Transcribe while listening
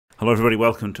Hello everybody,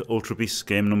 welcome to Ultra Beasts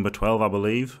game number 12 I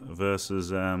believe,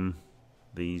 versus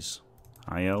these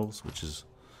ILs, which is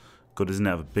good, isn't it?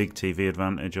 Have a big TV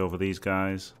advantage over these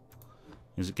guys.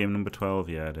 Is it game number 12?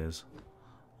 Yeah, it is.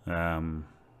 Oh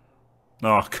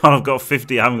god, I've got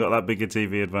 50, I haven't got that big a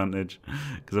TV advantage,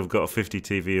 because I've got a 50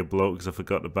 TV a bloke, because I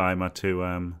forgot to buy my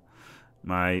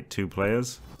two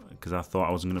players, because I thought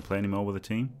I wasn't going to play anymore with the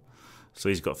team. So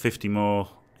he's got 50 more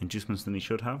inducements than he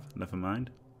should have, never mind.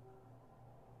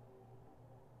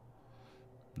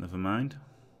 Never mind.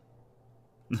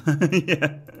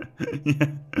 Yeah.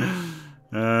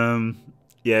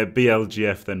 Yeah,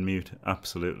 BLGF then mute.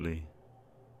 Absolutely.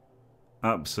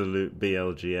 Absolute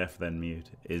BLGF then mute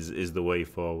is the way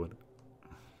forward.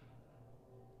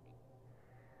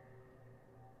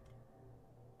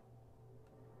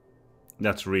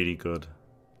 That's really good.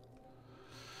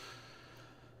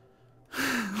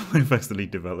 Lupax the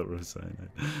lead developer is saying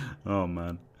it. Oh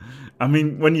man. I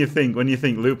mean, when you think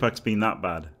Lupax been that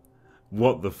bad,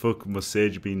 what the fuck must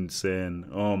Sage been saying?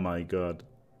 Oh my god.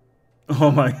 Oh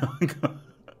my god.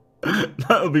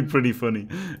 That'll be pretty funny.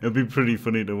 It'll be pretty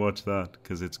funny to watch that,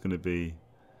 because it's gonna be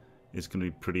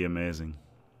pretty amazing.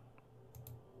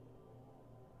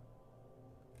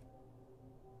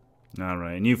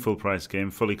 Alright, a new full price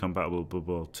game, fully compatible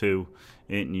Bloodbowl 2,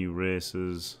 8 new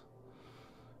races.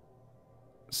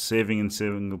 Saving in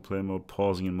single player mode,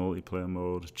 pausing in multiplayer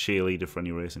mode, cheerleader for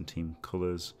any race and team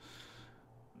colours,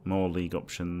 more league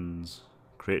options,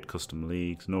 create custom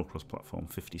leagues, no cross-platform,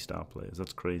 50-star players.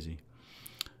 That's crazy.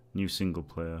 New single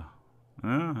player,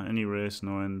 any race,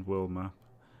 no end, world map,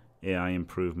 AI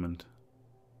improvement,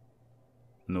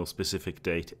 no specific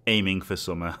date, aiming for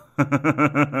summer.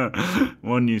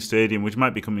 One new stadium, which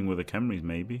might be coming with the Camrys,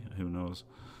 maybe, who knows.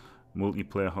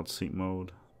 Multiplayer hot seat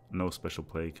mode. No special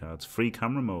play cards. Free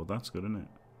camera mode, that's good, isn't it?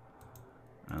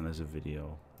 And there's a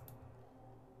video.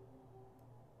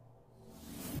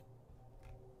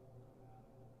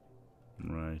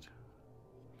 Right.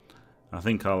 I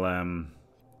think what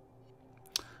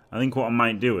I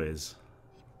might do is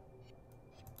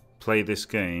play this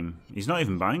game. He's not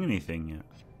even buying anything yet.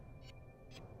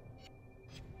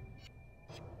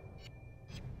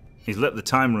 He's let the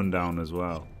time run down as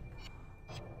well.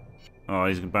 Oh,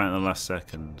 he's buying it in the last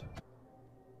second.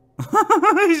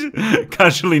 He's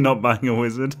casually not buying a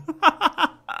wizard.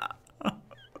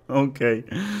 Okay.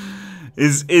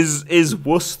 Is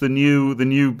Wuss the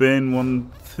new Bane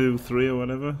 1, 2, 3 or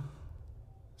whatever?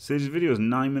 Sage's video is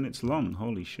 9 minutes long.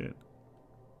 Holy shit.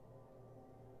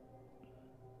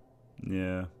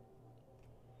 Yeah.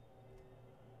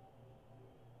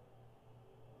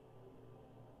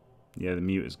 Yeah, the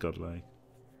mute is godlike.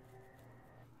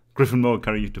 Griffin Moore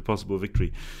carry you to possible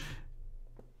victory.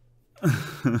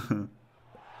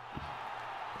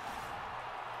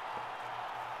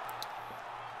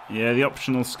 Yeah, the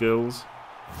optional skills.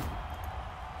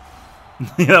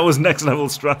 Yeah, that was next level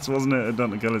strats, wasn't it?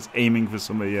 Adontakellis aiming for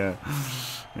summer, yeah.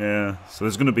 Yeah, so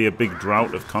there's going to be a big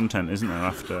drought of content, isn't there,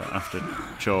 after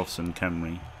Chorfs and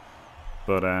Kemri.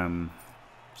 But,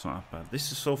 it's not that bad.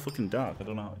 This is so fucking dark, I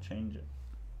don't know how to change it.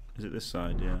 Is it this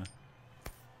side? Yeah.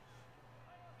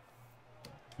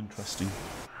 Interesting.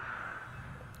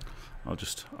 I'll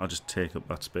just take up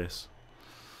that space.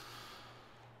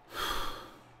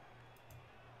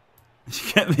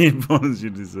 You get the importance you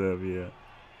deserve, yeah.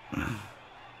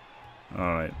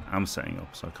 Alright, I'm setting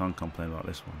up, so I can't complain about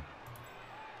this one.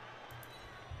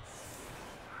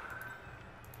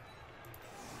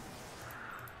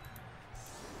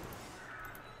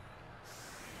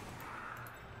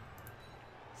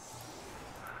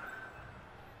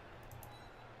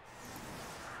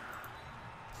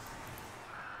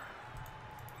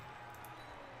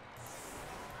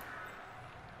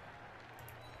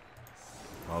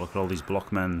 Oh, look at all these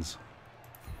blockmens.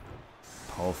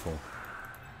 Powerful.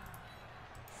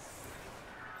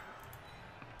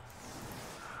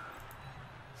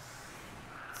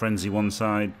 Frenzy one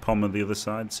side, Pommer the other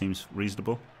side. Seems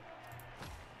reasonable.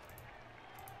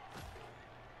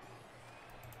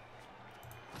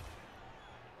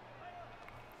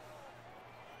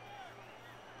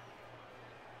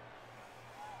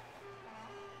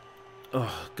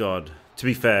 Oh, God. To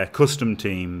be fair, custom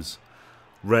teams...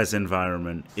 Res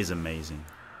environment is amazing.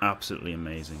 Absolutely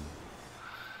amazing.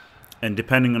 And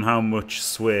depending on how much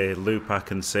sway Lupac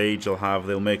and Sage will have,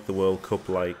 they'll make the World Cup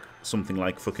like something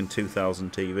like fucking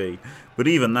 2000 TV. But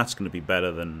even that's going to be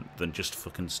better than just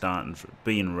fucking starting.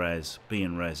 Being Res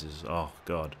is, oh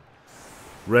god.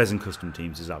 Res and custom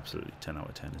teams is absolutely 10 out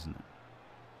of 10, isn't it?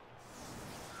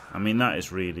 I mean, that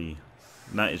is really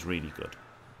good.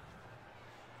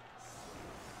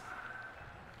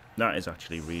 That is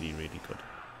actually really, really good.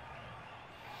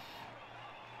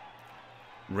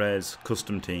 Res,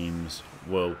 custom teams,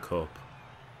 World Cup.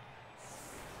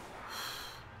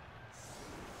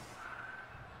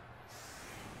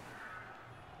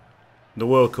 The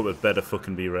World Cup had better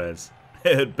fucking be res.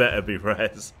 It had better be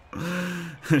res.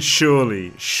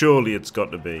 Surely it's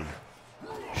got to be.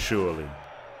 Surely.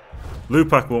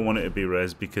 Lupak won't want it to be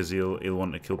res because he'll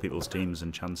want to kill people's teams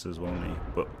and chances, won't he?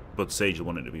 But Sage will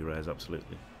want it to be res,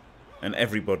 absolutely. And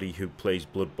everybody who plays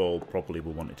Blood Bowl properly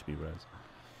will want it to be res.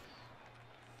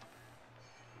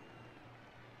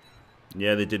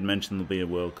 Yeah, they did mention there'll be a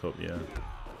World Cup, yeah.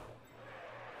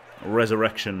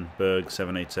 Resurrection Berg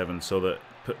 787 so that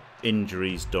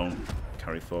injuries don't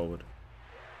carry forward.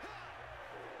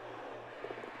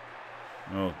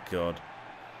 Oh god.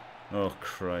 Oh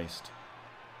Christ.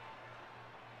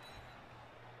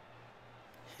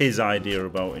 His idea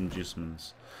about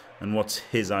inducements. And what's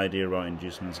his idea about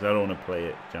inducements? I don't want to play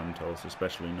it, Jamtos,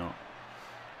 especially not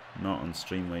on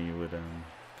stream where you would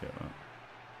get that.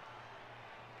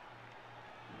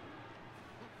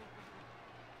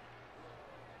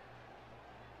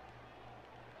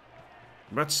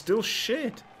 That's still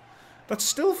shit. That's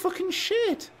still fucking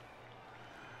shit.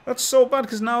 That's so bad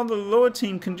because now the lower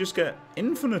team can just get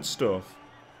infinite stuff.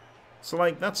 So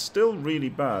like that's still really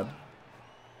bad.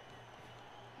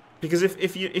 Because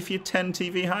if you're 10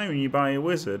 TV higher and you buy a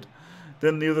wizard,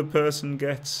 then the other person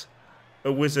gets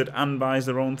a wizard and buys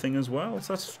their own thing as well.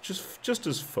 So that's just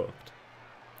as fucked.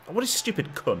 What a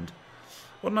stupid cunt.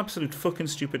 What an absolute fucking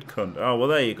stupid cunt. Oh well,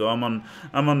 there you go. I'm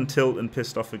on tilt and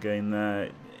pissed off again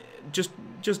there. Just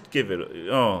give it.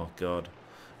 Oh god,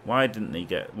 why didn't they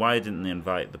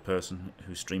invite the person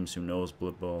who streams who knows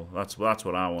Blood Bowl? That's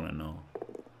what I want to know.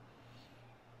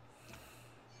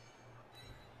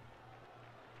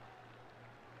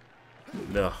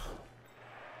 Ugh.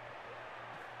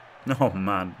 Oh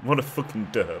man, what a fucking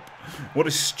derp. What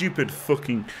a stupid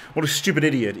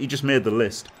idiot. He just made the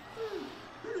list.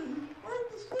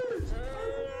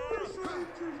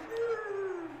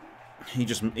 He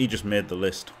just made the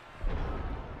list.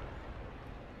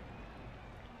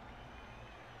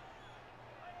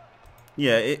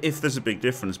 Yeah, if there's a big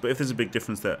difference, but if there's a big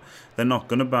difference that they're not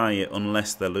going to buy it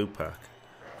unless they're Lupak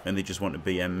and they just want to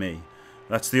BM me,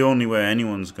 that's the only way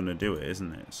anyone's going to do it,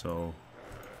 isn't it? So,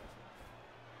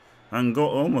 and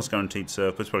almost guaranteed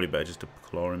surf, but it's probably better just to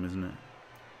claw him, isn't it?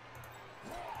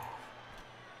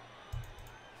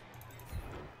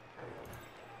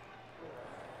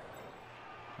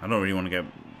 I don't really want to get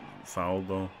fouled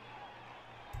though.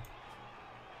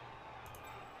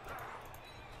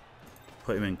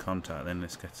 Put him in contact, then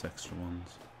this gets extra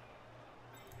ones.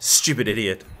 Stupid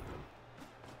idiot.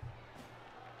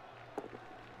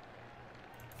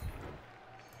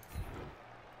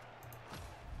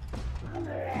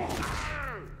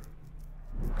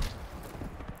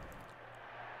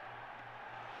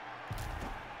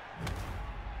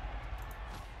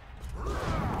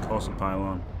 Toss a pile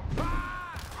on.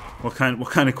 What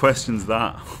kind of question's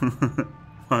that?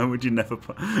 Why would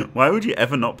you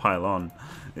ever not pile on?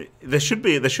 There should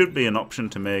be an option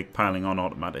to make piling on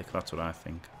automatic. That's what I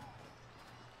think.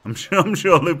 I'm sure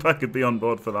Lupak could be on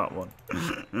board for that one.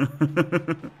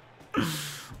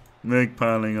 Make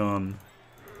piling on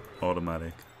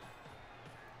automatic.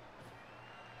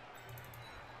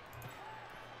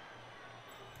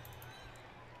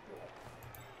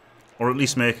 Or at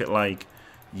least make it like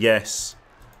yes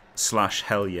 /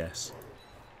 hell yes.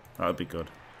 That would be good.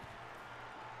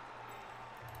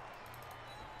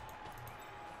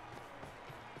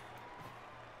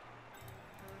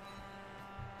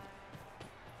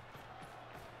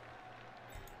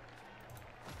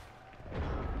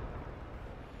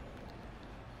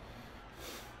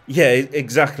 Yeah,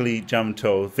 exactly,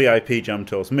 Jamto. VIP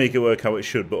Jamtos. Make it work how it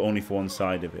should, but only for one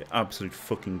side of it. Absolute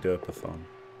fucking derpathon.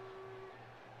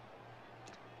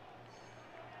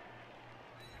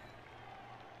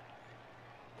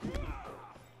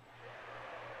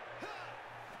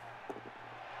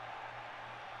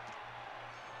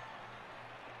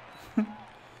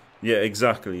 Yeah,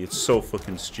 exactly. It's so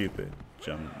fucking stupid.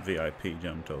 VIP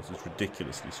Jamtos. It's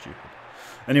ridiculously stupid.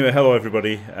 Anyway, hello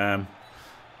everybody.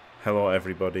 Hello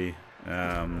everybody.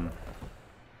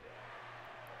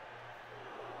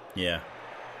 Yeah.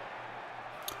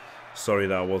 Sorry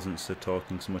that I wasn't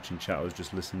talking so much in chat. I was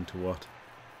just listening to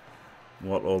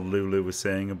what old Lulu was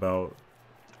saying about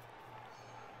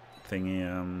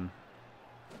thingy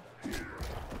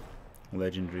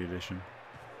Legendary Edition.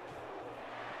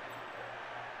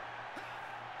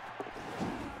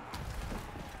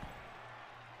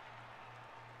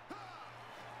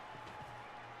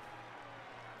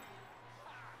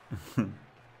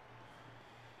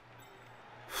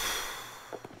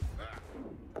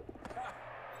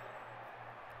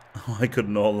 Why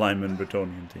couldn't all lineman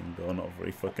Bretonian team go not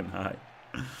very fucking high?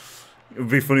 It would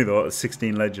be funny though,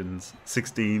 16 legends.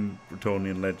 16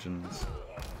 Bretonian legends.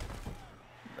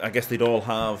 I guess they'd all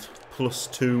have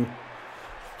 +2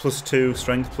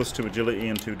 strength, +2 agility,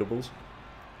 and 2 doubles.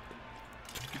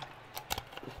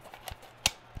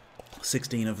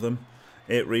 16 of them.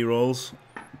 8 rerolls.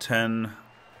 10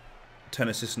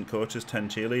 assistant coaches, 10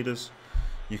 cheerleaders.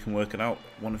 You can work it out.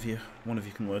 One of you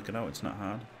can work it out. It's not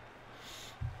hard.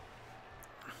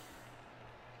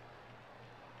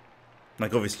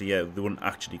 Like, obviously, yeah, they wouldn't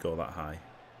actually go that high.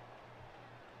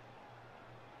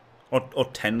 Or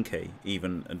 10k,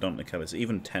 even, Don Nikellis,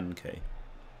 even 10k.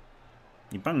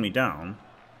 You bang me down,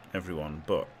 everyone,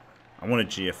 but I wanted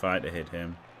GFI to hit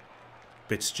him.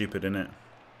 Bit stupid, innit?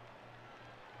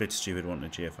 Bit stupid wanting a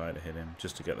GFI to hit him,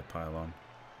 just to get the pile on.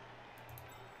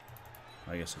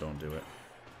 I guess I don't do it.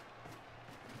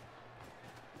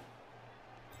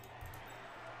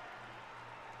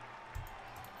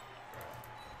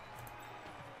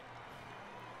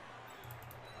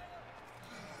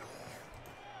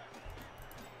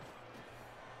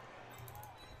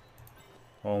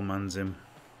 All man's him.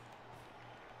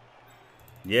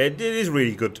 Yeah, it is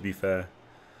really good, to be fair.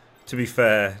 To be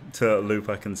fair to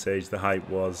Lupac and Sage, the hype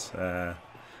was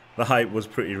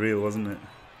pretty real, wasn't it?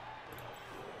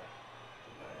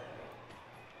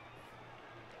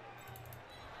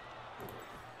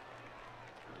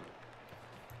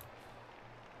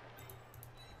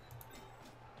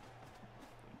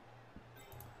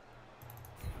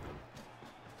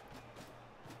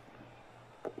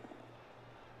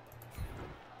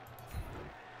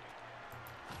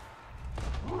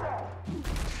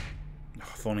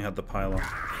 If only had the pylon.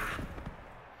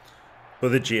 But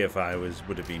the GFI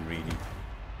would have been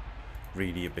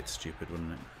really a bit stupid,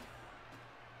 wouldn't it?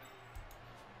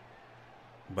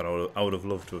 But I would have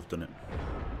loved to have done it.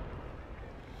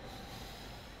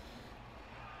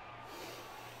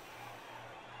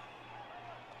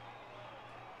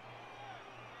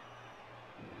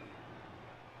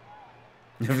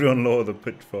 Everyone lower the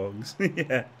pitfalls.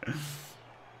 Yeah.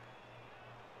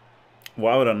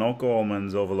 Why would I not go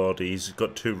Allman's Overlord? He's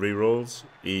got 2 rerolls.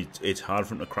 It's hard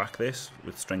for him to crack this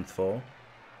with strength 4.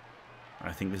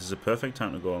 I think this is a perfect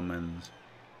time to go Allman's.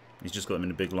 He's just got them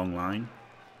in a big long line.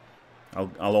 I'll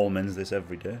Allman's this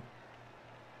every day.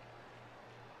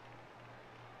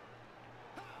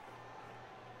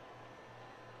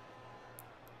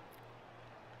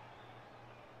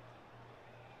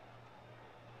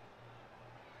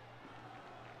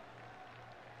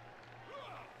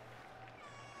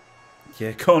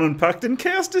 Yeah, Conan packed in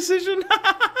Chaos Decision.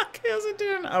 Chaos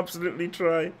Decision. Absolutely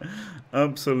try.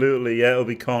 Absolutely. Yeah, it'll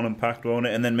be Conan packed, won't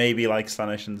it? And then maybe like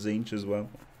Slaanesh and Tzeentch as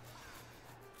well.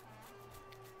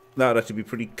 That'd actually be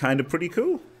pretty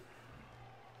cool.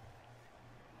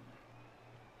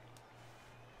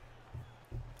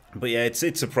 But yeah, it's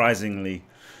surprisingly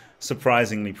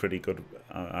pretty good,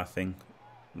 I think.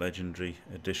 Legendary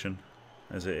edition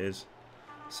as it is.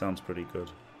 Sounds pretty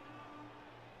good.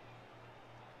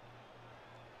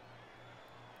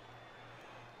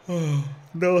 Oh,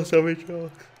 no savage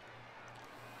talk.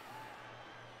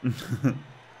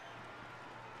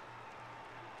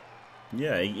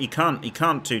 Yeah, he can't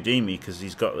 2D me because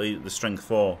he's got the strength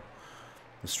 4.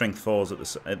 The strength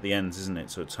 4's at the ends, isn't it?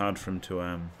 So it's hard for him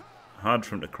to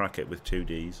crack it with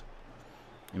 2Ds.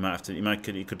 He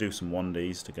could do some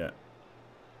 1Ds to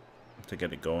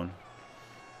get it going.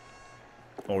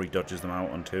 Or he dodges them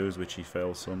out on 2s, which he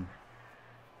fails some.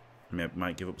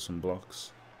 Might give up some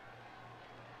blocks.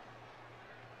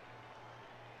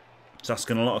 It's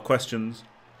asking a lot of questions.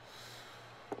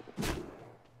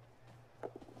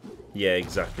 Yeah,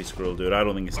 exactly, Squirrel Dude. I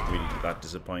don't think it's really that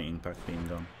disappointing, Pack being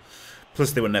gone.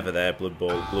 Plus, they were never there, Blood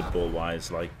Bowl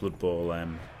wise. Like Blood Bowl,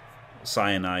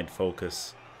 Cyanide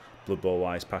focus, Blood Bowl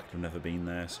wise, Pack have never been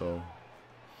there. So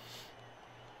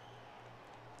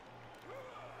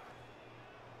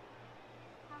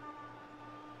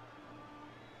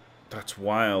that's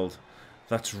wild.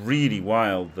 That's really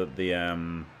wild that yeah.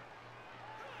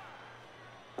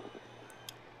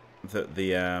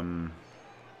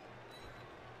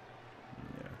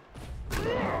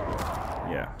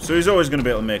 So he's always going to be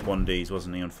able to make 1Ds,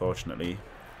 wasn't he, unfortunately.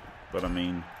 But I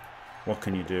mean, what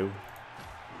can you do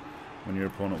when your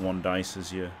opponent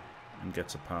 1-dices you and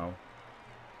gets a POW?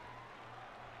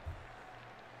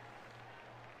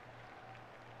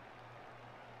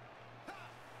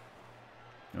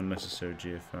 Unnecessary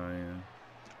GFI, yeah.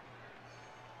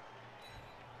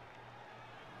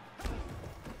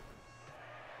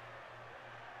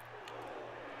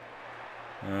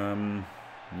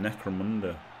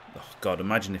 Necromunda. Oh god,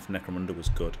 imagine if Necromunda was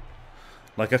good.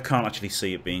 Like, I can't actually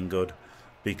see it being good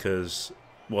because,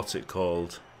 what's it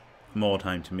called? More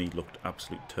Time to Me looked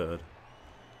absolute turd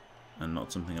and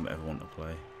not something I'd ever want to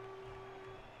play.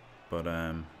 But,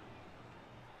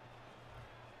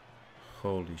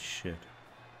 holy shit.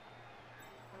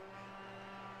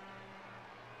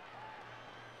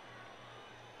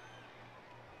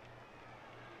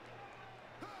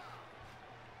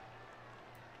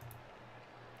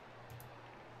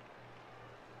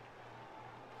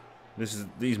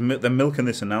 They're milking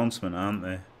this announcement, aren't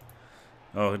they?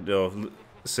 Oh,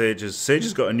 Sage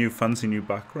has got a fancy new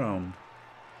background.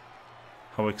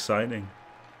 How exciting!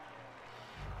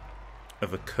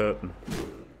 Of a curtain.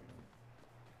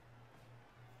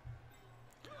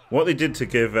 What they did to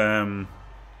give the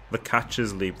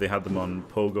catchers leap, they had them on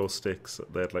pogo sticks.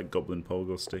 They had like goblin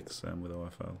pogo sticks with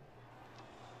OFL.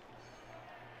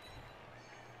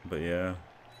 But yeah,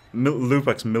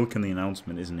 Lupak's milking the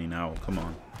announcement, isn't he? Now, come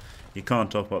on. You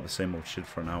can't talk about the same old shit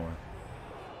for an hour.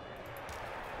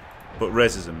 But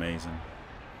Rez is amazing.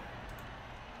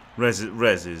 Rez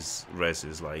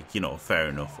is like, you know, fair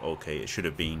enough. Okay, it should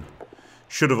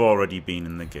have already been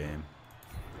in the game,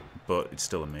 but it's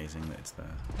still amazing that it's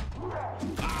there.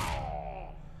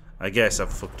 I guess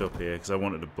I've fucked up here because I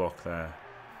wanted to block there.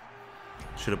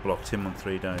 Should have blocked him on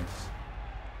 3 dice.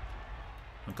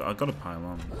 I got to pile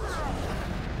on.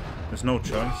 There's no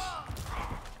choice.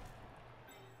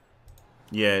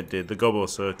 Yeah, it did. The Gobbo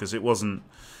Circus. It wasn't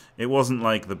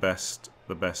like the best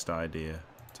idea,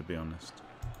 to be honest.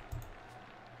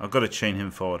 I've got to chain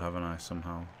him forward, haven't I,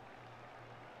 somehow?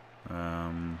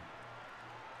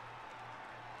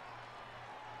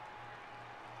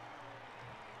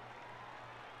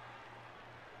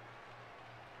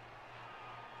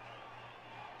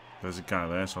 There's a guy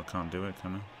there, so I can't do it,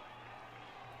 can I?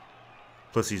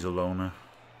 Plus he's a loner.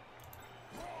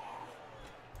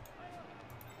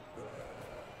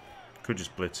 Could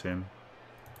just blitz him.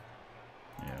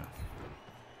 Yeah.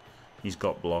 He's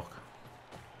got block.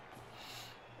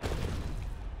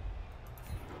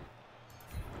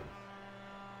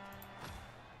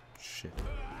 Shit.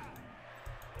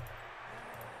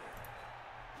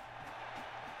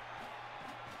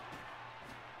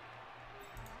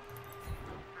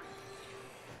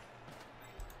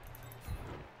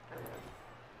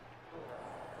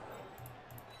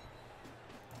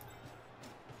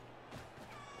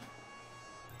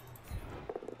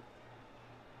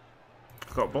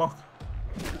 Got block.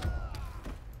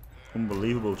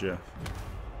 Unbelievable, Jeff.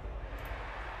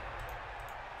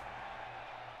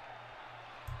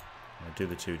 I'll do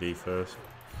the 2D first.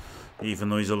 Even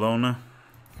though he's a loner.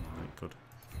 Alright, good.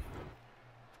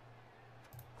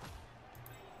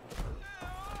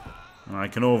 I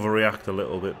can overreact a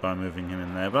little bit by moving him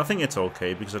in there, but I think it's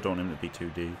okay because I don't want him to be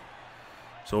 2D.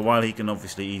 So while he can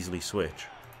obviously easily switch,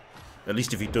 at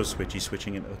least if he does switch, he's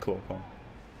switching into the claw pawn.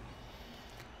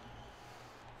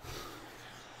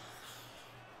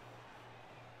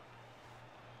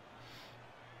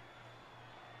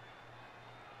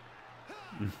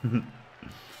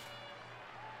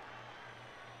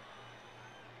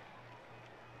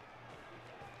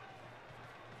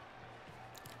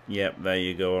 Yep, there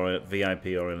you go, VIP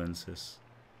Oriolensis.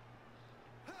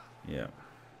 Yeah.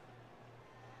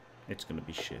 It's gonna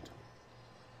be shit.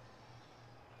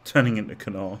 Turning into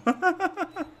Canor.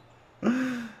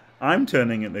 I'm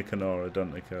turning into Canor,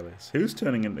 Dante Kellis. Who's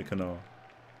turning into Canor?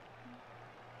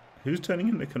 Who's turning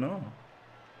into Canor?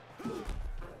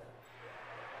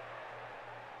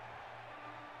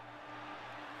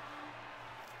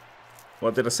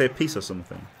 What, did I say peace or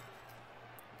something?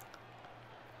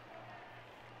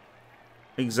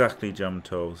 Exactly, Jam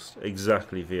Toast.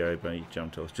 Exactly, VIP Jam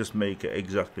Toast. Just make it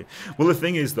exactly. Well, the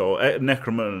thing is, though,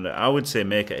 Necromunda, I would say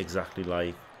make it exactly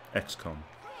like XCOM.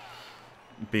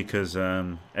 Because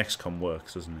XCOM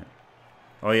works, doesn't it?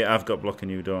 Oh, yeah, I've got block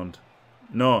and you don't.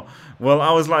 No. Well,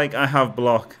 I was like, I have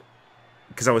block.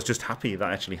 Because I was just happy that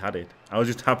I actually had it. I was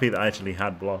just happy that I actually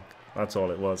had block. That's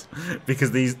all it was.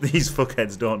 Because these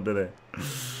fuckheads don't, do they?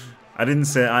 I didn't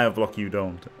say I have block, you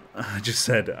don't. I just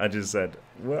said,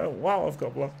 well, wow, I've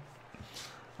got block.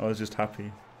 I was just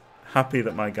happy. Happy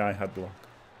that my guy had block.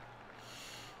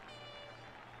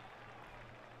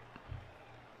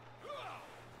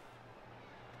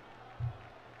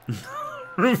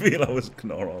 Reveal I was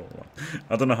Knorr all along.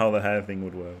 I don't know how the hair thing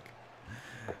would work.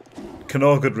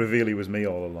 Knorr could reveal he was me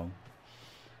all along.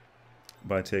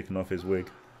 By taking off his wig.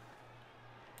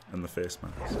 And the face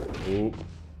mask. Ooh.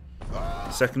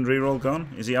 Second reroll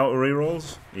gone. Is he out of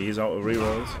rerolls? He is out of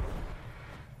rerolls.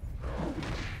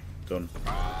 Done.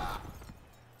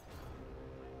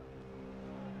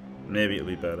 Maybe it'll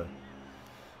be better.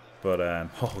 But,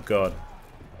 oh god.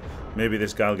 Maybe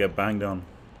this guy will get banged on.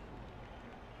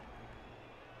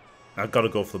 I've got to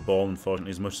go for the ball,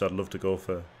 unfortunately, as much as I'd love to go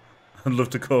for... I'd love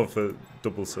to go for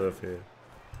double surf here.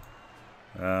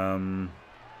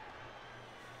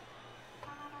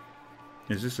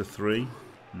 Is this a 3?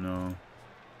 No.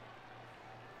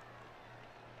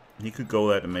 He could go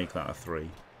there to make that a 3.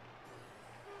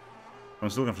 I'm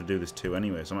still going to have to do this 2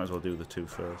 anyway, so I might as well do the 2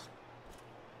 first.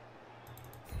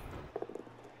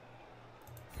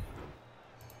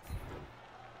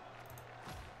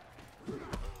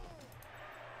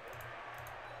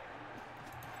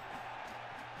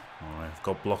 I've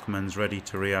got blockmans ready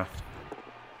to react.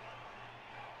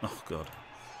 Oh god.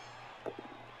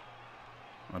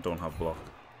 I don't have block.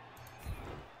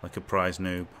 Like a prize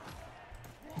noob.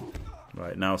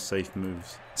 Right, now safe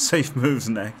moves. Safe moves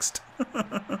next.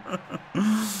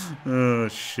 Oh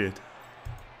shit.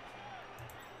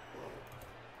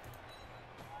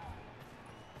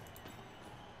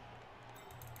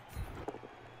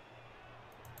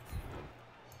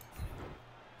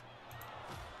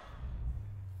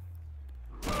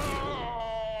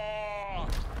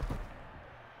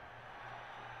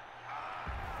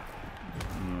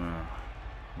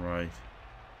 Right.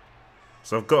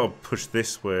 So I've got to push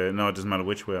this way. No, it doesn't matter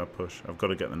which way I push. I've got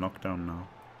to get the knockdown now.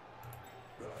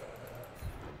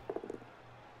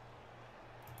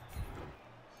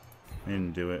 He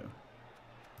didn't do it.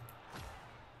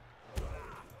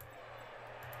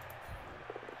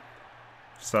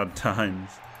 Sad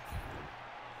times.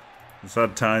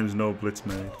 Sad times, no blitz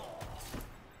made.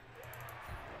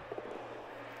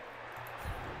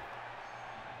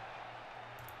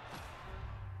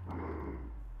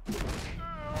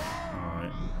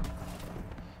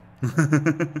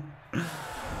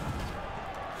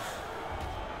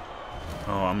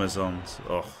 Oh, Amazons.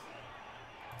 Oh.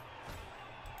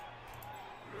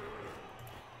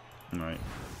 Right.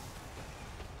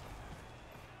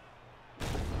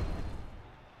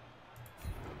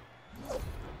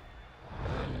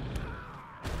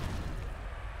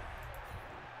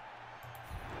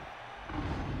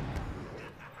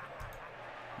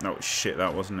 That was shit,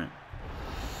 that wasn't it?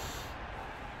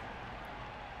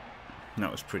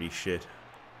 That was pretty shit.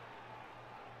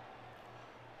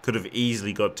 Could have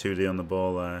easily got 2D on the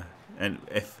ball there. And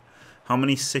if... How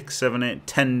many? 6, 7, 8,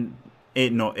 10...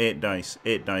 8, no, 8 dice.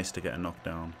 8 dice to get a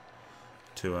knockdown.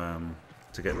 To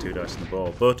get 2 dice on the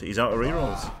ball. But he's out of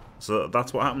rerolls. So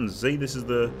that's what happens. See, this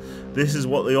is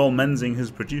what the all mensing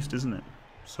has produced, isn't it?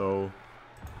 So,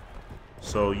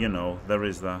 you know, there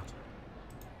is that.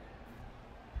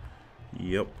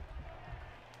 Yep.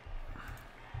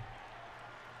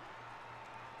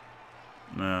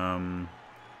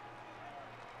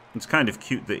 It's kind of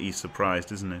cute that he's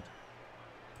surprised, isn't it?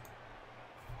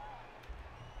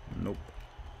 Nope.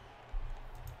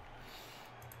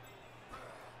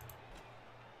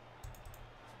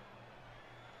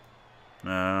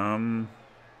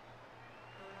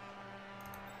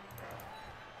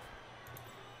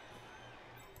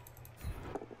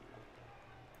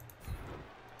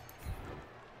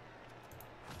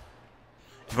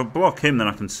 If I block him, then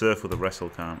I can surf with a wrestle,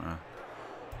 can't I?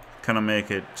 Can I make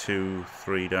it 2,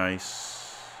 3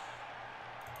 dice?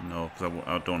 No, because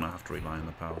I don't have to rely on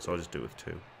the power, so I'll just do it with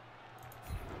 2.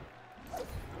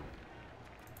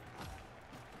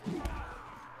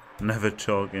 Never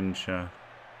talk in chat.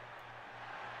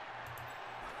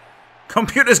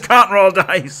 Computers can't roll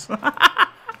dice!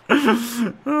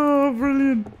 Oh,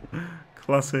 brilliant.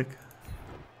 Classic.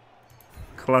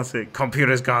 Classic.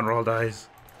 Computers can't roll dice.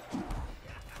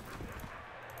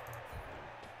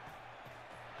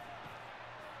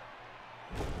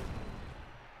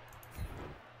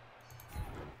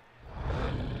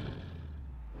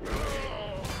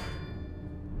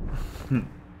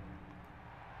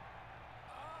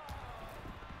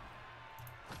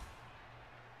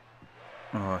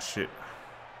 Oh shit.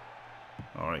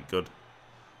 Alright, good.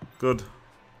 Good.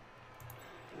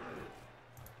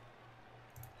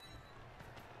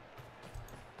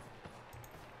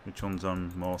 Which one's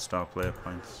on more star player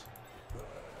points?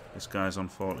 This guy's on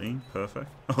 14. Perfect.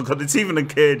 Oh god, it's even a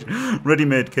cage.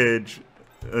 Ready-made cage.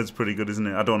 That's pretty good, isn't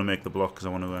it? I don't want to make the block because I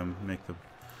want to make the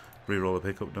re-roll the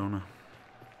pickup, don't I?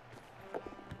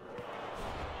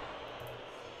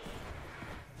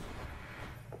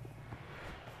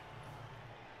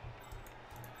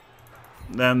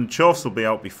 Chorfs will be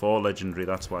out before Legendary,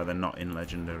 that's why they're not in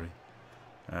Legendary.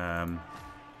 Oh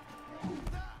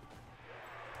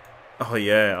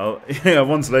yeah, yeah,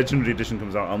 once Legendary Edition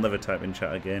comes out, I'll never type in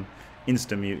chat again.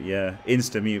 Insta-mute, yeah.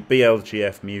 Insta-mute,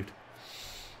 BLGF mute.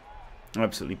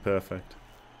 Absolutely perfect.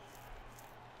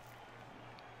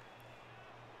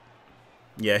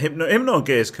 Yeah, hypno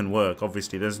gaze can work.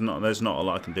 Obviously, there's not a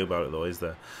lot I can do about it though, is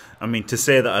there? I mean, to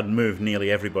say that I'd moved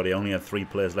nearly everybody, I only had 3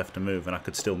 players left to move, and I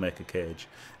could still make a cage.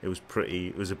 It was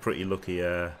a pretty lucky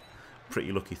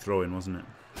throw in, wasn't it?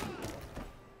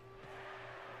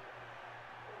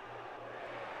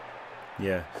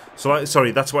 Yeah. So sorry,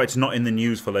 that's why it's not in the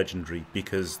news for Legendary,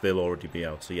 because they'll already be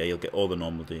out. So yeah, you'll get all the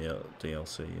normal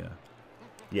DLC. Yeah.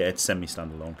 Yeah, it's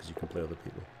semi-standalone because you can play other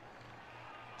people.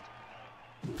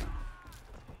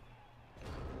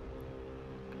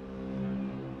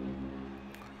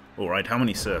 Alright, how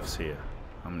many serfs here?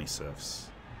 How many serfs?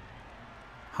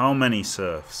 How many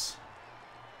serfs?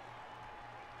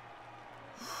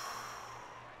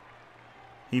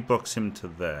 He blocks him to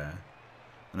there.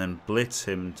 And then blitz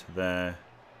him to there.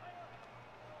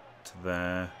 To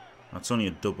there. That's only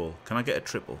a double. Can I get a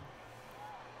triple?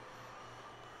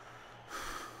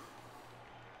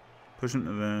 Push him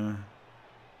to there.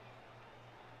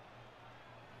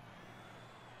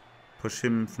 Push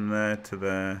him from there to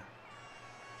there.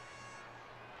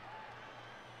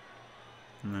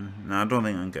 And then, no, I don't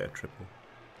think I can get a triple.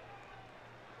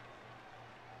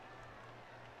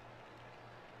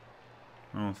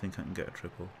 I don't think I can get a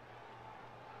triple.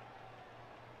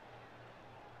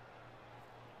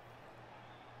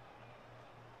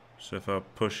 So if I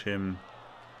push him...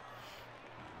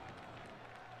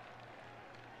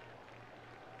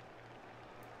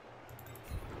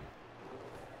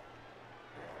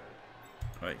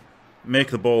 Right.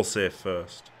 Make the ball safe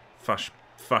first. Fash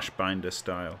binder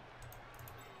style.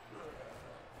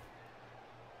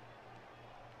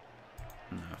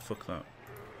 Nah, fuck that.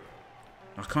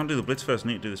 I can't do the blitz first, I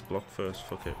need to do this block first.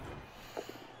 Fuck it.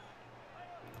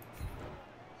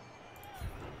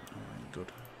 Alright,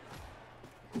 good.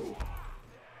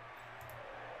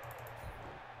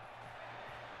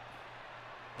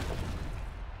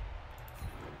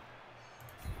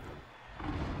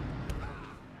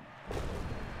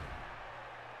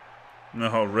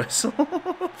 No, wrestle.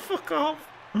 Fuck off.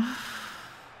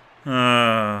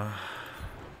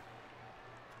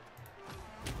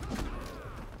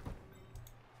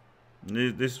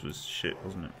 This was shit,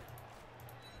 wasn't it?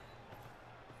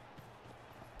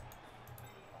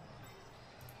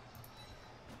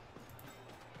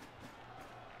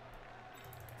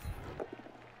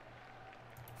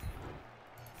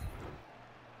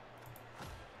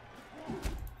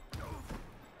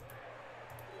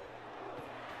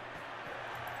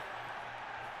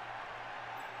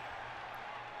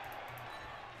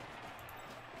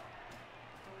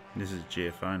 This is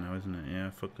GFI now, isn't it? Yeah,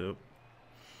 fucked up.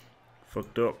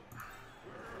 Fucked up.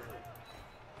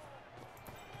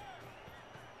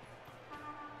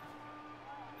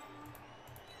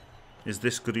 Is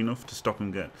this good enough to stop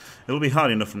him get... It'll be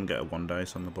hard enough for him to get a 1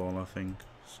 dice on the ball, I think.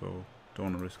 So, don't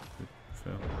want to risk it.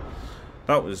 Fail.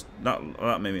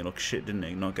 That made me look shit, didn't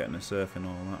it? Not getting a surf and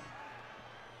all that.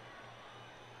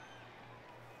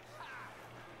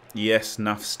 Yes,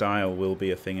 NAF style will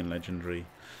be a thing in Legendary.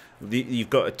 You've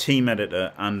got a team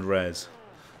editor and res.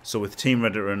 So with team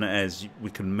editor and res, we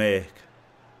can make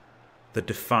the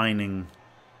defining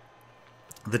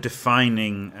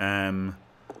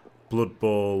Blood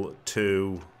Bowl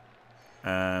 2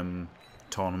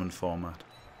 tournament format.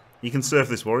 You can surf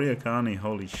this warrior, can't he?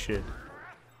 Holy shit!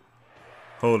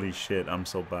 Holy shit! I'm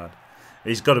so bad.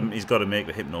 He's got to make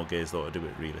the hypno gaze though to do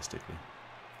it realistically.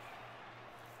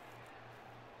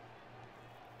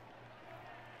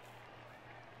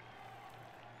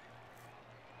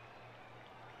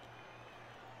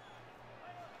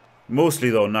 Mostly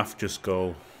though, NAF just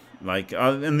go like,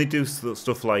 and they do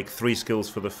stuff like 3 skills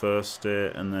for the first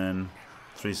and then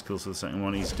 3 skills for the second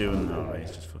one. He's doing, alright,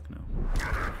 he's just fucking out.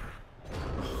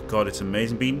 Oh god, it's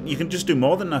amazing. But you can just do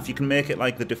more than NAF. You can make it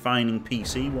like the defining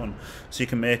PC one. So you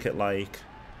can make it like,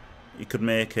 you could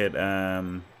make it,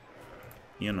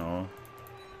 you know,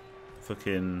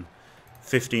 fucking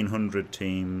 1,500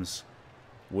 teams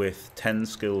with 10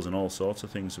 skills and all sorts of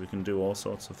things. So we can do all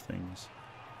sorts of things.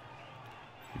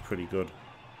 Be pretty good.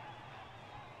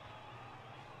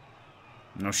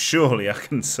 Now surely I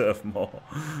can surf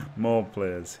more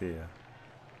players here.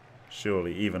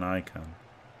 Surely even I can.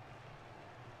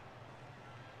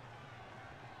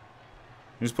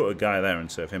 Just put a guy there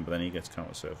and surf him, but then he gets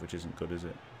counter surf, which isn't good, is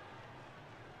it?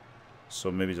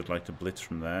 So maybe I'd like to blitz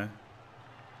from there.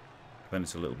 Then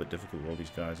it's a little bit difficult with all these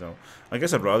guys out. I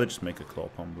guess I'd rather just make a claw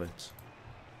palm blitz.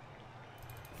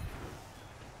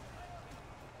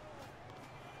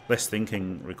 Less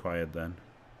thinking required then.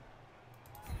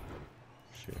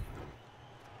 Shit.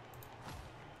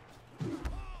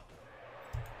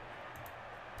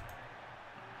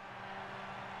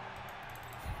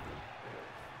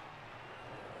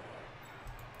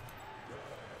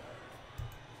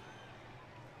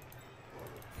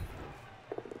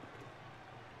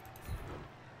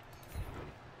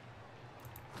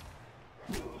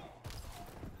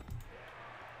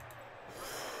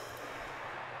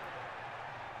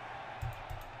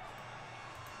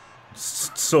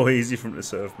 It's so easy for him to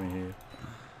surf me here.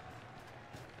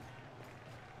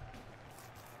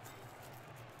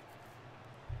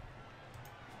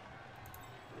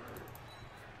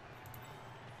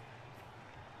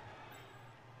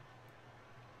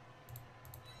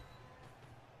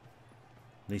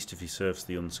 At least if he surfs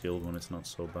the unskilled one, it's not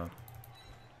so bad.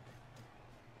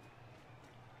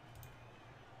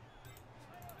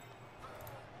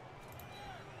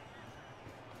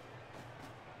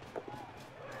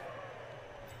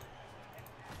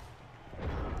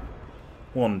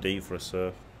 One D for a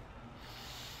surf.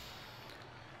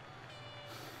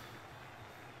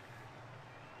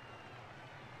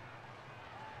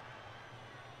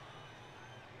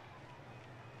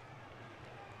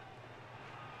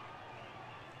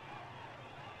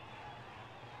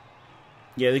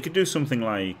 Yeah, they could do something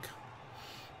like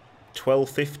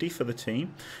 1250 for the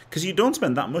team, because you don't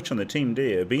spend that much on the team, do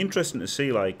you? It'd be interesting to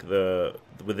see, like,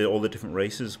 all the different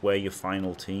races where your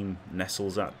final team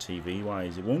nestles at TV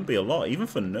wise. It won't be a lot, even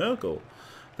for Nurgle.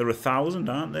 There are 1,000,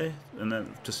 aren't they? And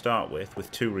then to start with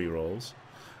 2 rerolls,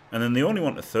 and then they only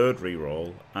want a 3rd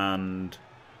reroll and,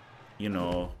 you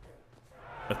know,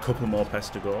 a couple more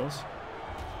Pestigors,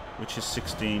 which is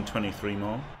 16, 23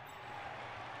 more.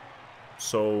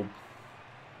 So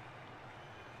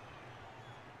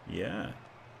yeah,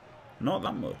 not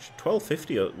that much.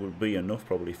 1250 would be enough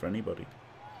probably for anybody.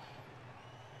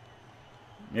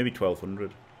 Maybe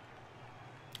 1200.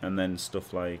 And then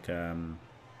stuff like no,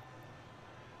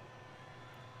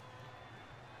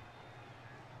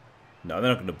 they're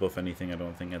not going to buff anything, I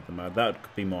don't think, at the moment. That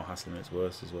could be more hassle than it's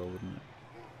worse as well, wouldn't it?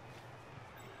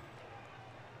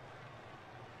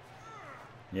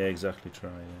 Yeah, exactly, try,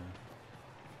 yeah.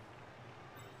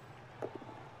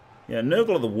 Yeah,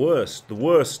 Nurgle are the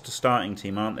worst starting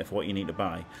team, aren't they, for what you need to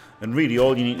buy? And really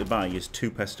all you need to buy is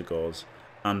 2 Pestigors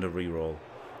and a reroll,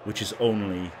 which is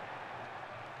only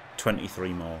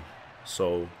 23 more.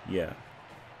 So, yeah.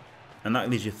 And that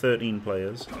leaves you 13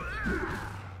 players.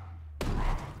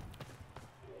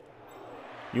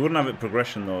 You wouldn't have it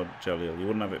progression though, Jalil. You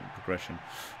wouldn't have it progression.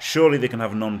 Surely they can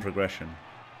have non-progression.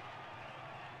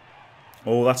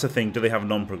 Oh, that's a thing. Do they have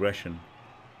non-progression?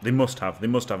 They must have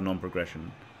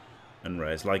non-progression. And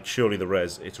res, like surely the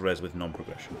res, it's res with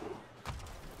non-progression.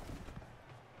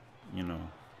 You know,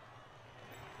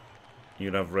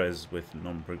 you'd have res with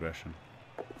non-progression.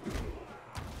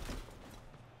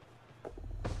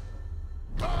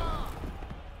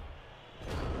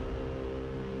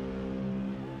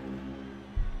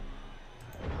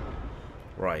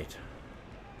 Right.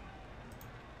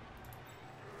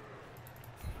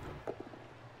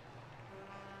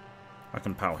 I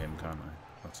can pow him, can't I?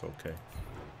 That's okay.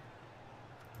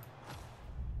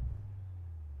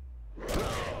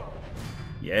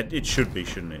 Yeah, it should be,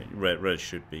 shouldn't it? Red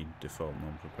should be default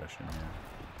non-progression, yeah.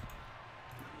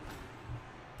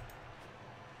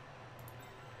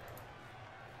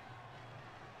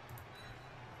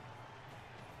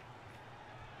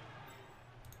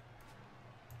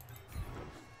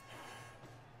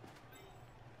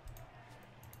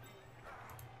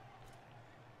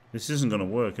 This isn't going to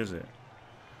work, is it?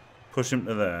 Push him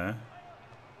to there.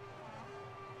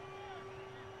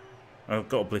 I've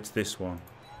got to blitz this one.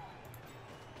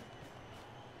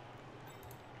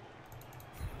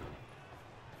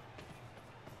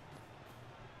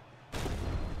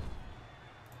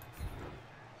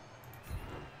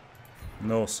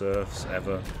 No surfs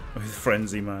ever with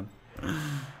Frenzy Man.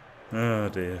 Oh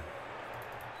dear.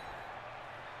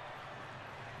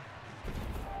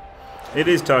 It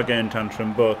is Targaryen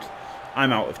Tantrum, but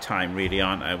I'm out of time really,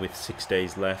 aren't I? With 6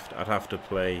 days left, I'd have to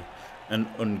play an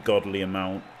ungodly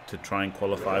amount to try and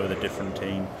qualify with a different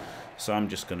team. So I'm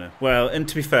just gonna, well, and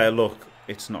to be fair, look,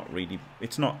 it's not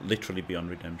literally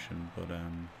beyond redemption, but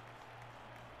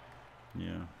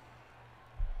yeah.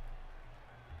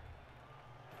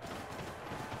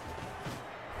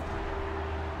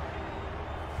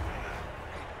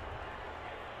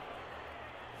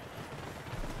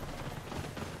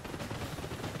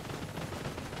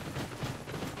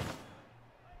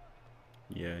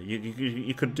 Yeah,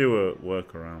 you could do a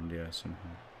workaround, yeah,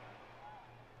 somehow.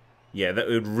 Yeah, that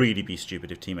would really be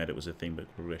stupid if team edit was a thing,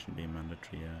 but progression being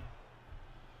mandatory, yeah.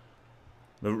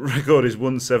 The record is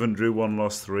 1-7, drew 1,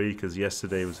 lost 3, because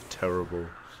yesterday was a terrible,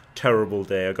 terrible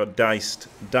day. I got diced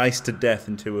to death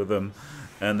in 2 of them,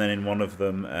 and then in 1 of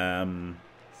them,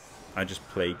 I just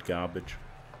played garbage.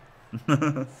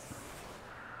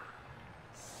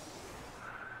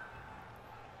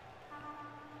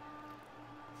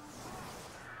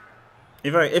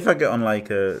 If I get on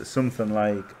like something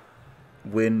like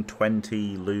win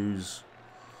 20, lose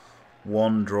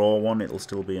 1, draw 1, it'll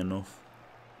still be enough.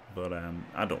 But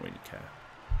I don't really care.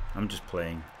 I'm just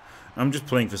playing. I'm just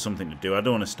playing for something to do. I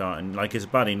don't want to start, and like, it's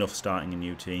bad enough starting a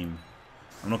new team.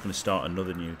 I'm not going to start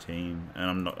another new team,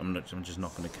 and I'm just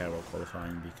not going to care about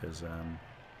qualifying because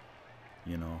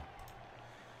you know,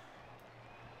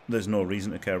 there's no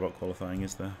reason to care about qualifying,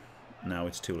 is there? Now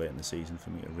it's too late in the season for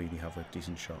me to really have a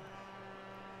decent shot.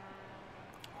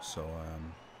 So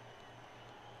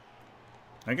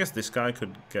I guess this guy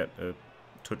could get a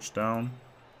touchdown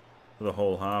for the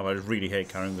whole half. I just really hate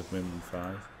carrying with minimum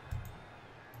 5.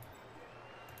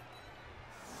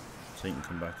 So he can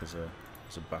come back as a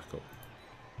backup.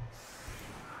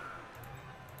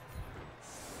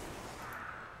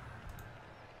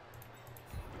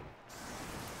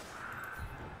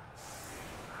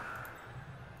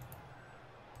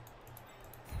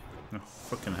 Oh,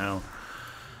 fucking hell.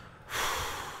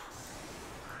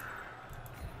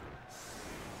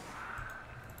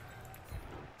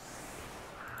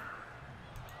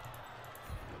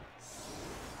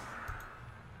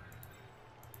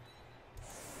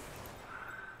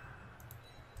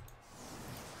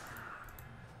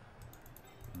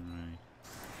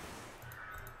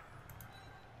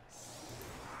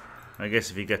 I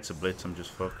guess if he gets a blitz, I'm just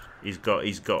fucked. He's got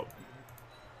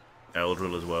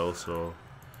Eldril as well, so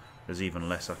there's even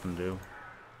less I can do.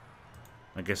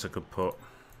 I guess I could put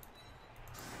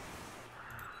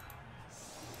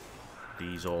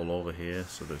these all over here,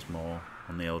 so there's more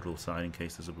on the Eldril side in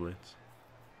case there's a blitz.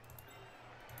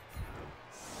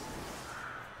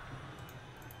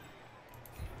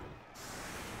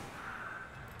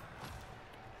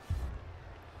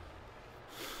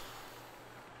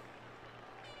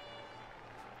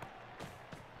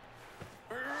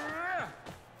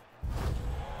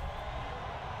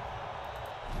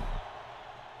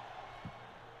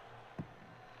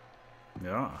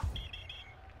 Yeah.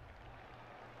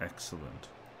 Excellent.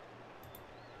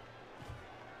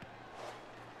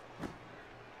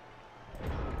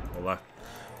 Well,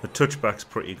 the touchback's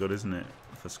pretty good, isn't it,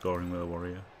 for scoring with a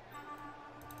warrior?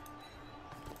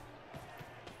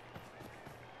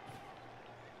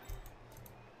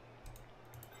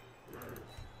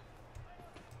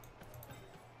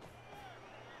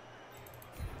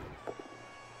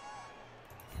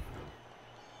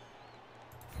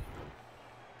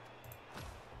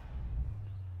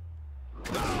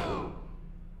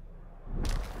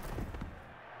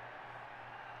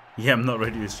 Yeah, I'm not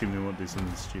ready to assume they won't do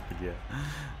something stupid yet.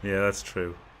 Yeah, that's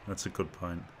true. That's a good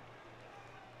point.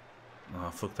 Oh, I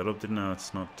fucked that up, didn't I?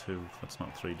 It's not 2. That's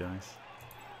not 3 dice.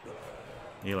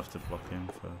 You'll have to block him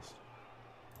first.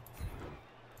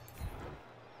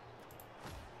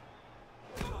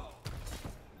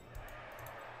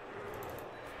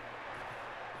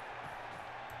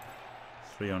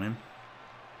 Three on him.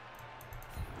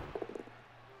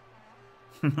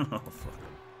 Oh, fuck.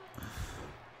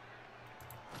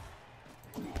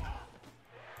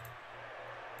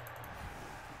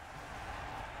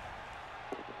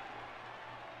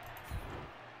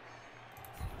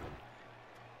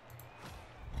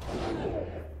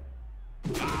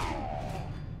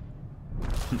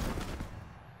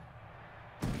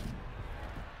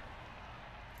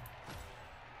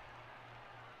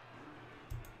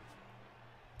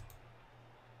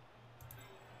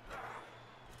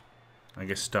 I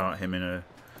guess start him in a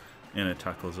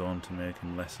tackle zone to make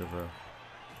him less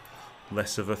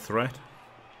of a threat.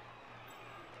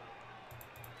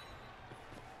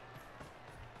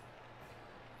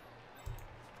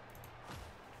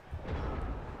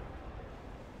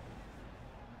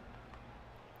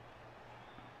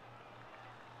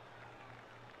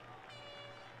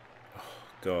 Oh,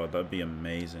 God, that'd be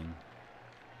amazing.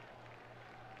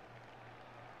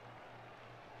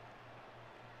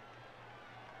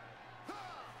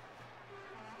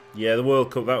 Yeah, the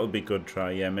World Cup, that would be good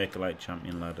try. Yeah, make a like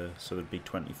champion ladder, so there'd be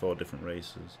 24 different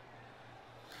races.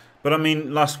 But I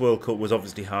mean, last World Cup was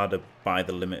obviously harder by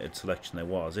the limited selection there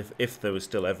was. If there was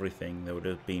still everything, there would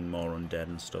have been more undead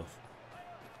and stuff.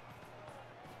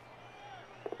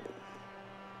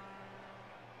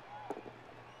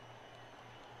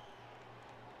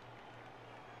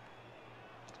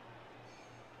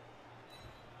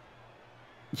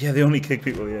 Yeah, they only kick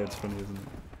people. Yeah, it's funny, isn't it?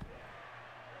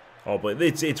 Oh, but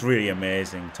it's really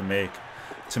amazing to make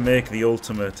the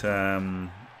ultimate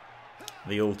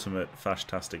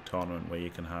Fashtastic tournament where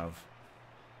you can have,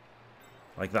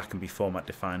 like, that can be format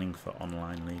defining for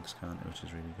online leagues, can't it? Which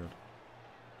is really good.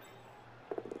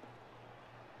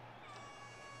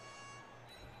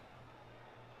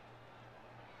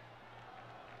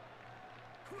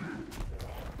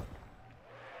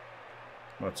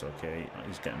 That's okay.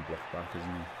 He's getting blocked back, isn't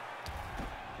he?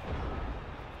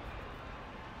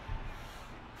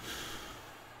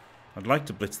 I'd like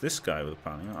to blitz this guy with a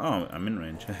panning. Oh, I'm in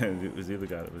range. It was the other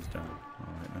guy that was down.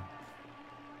 Alright then.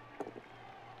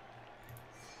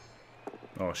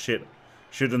 Oh shit.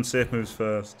 Should have done safe moves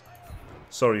first.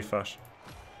 Sorry, Fash.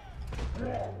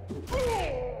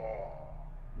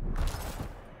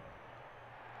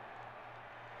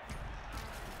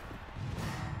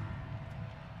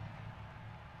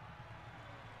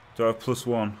 Do I have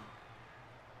 +1?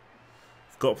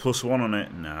 I've got +1 on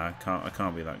it. Nah, I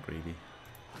can't be that greedy.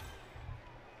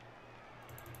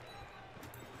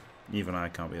 Even I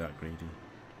can't be that greedy.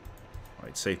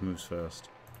 Right, safe moves first.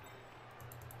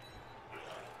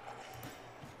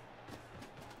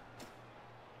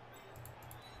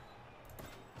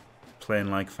 Playing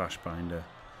like Fashbinder.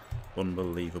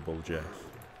 Unbelievable, Jeff.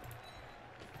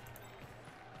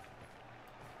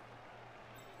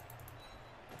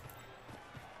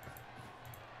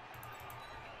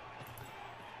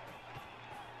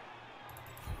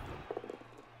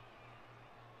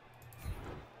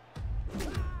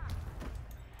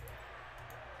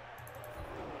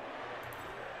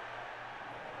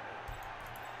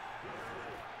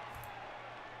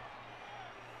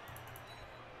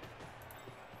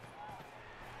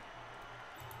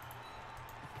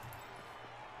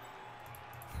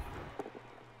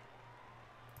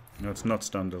 No, it's not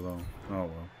standalone. Oh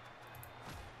well.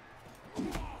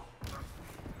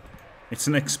 It's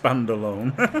an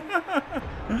expand-alone.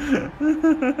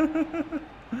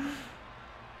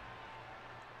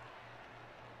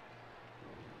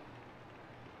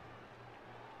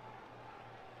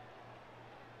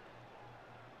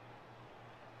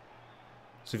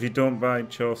 So if you don't buy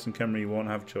Chorson Kemri, you won't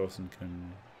have Chorson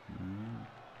Kemri.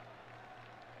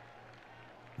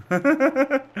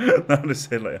 That would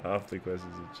say like half the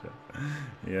questions in chat.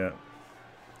 Yeah.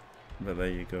 But there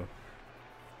you go.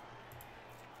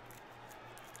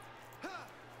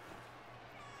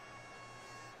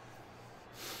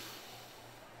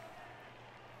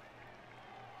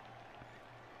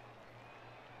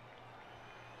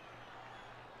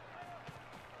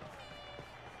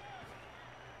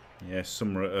 Yeah,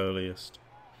 summer at earliest.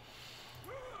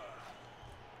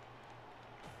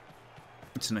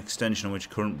 It's an extension on which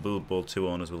current Bloodbowl 2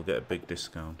 owners will get a big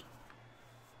discount.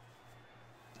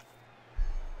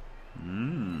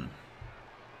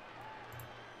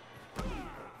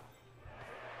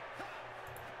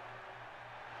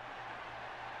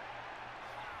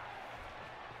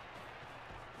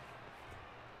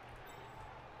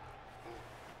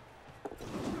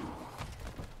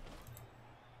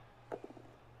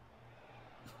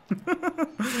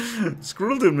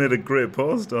 Scrolled made a great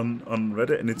post on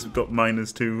Reddit and it's got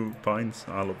 -2 points.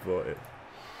 I'll upvote it.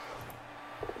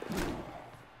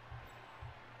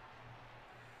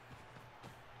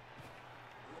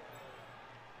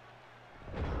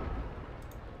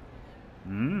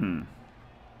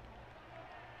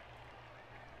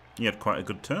 He had quite a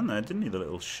good turn there, didn't he, the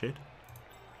little shit?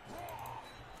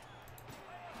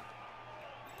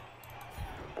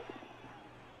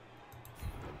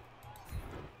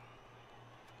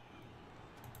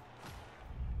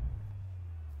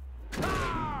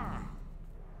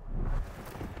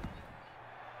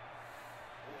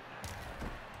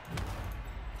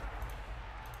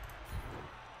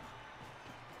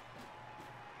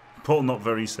 Paul not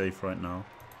very safe right now.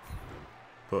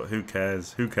 But who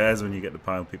cares? Who cares when you get to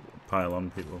pile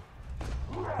on people?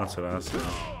 That's what I say.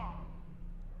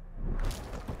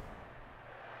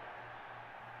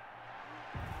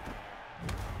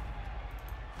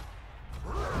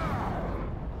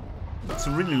 It's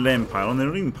a really lame pile on. They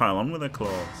don't even pile on with their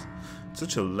claws. It's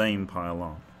such a lame pile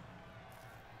on.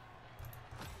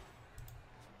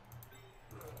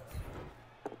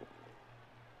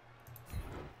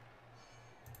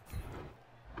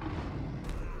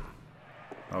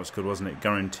 That was good, wasn't it?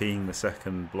 Guaranteeing the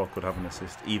second block would have an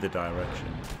assist either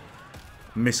direction.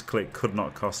 Misclick could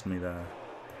not cost me there.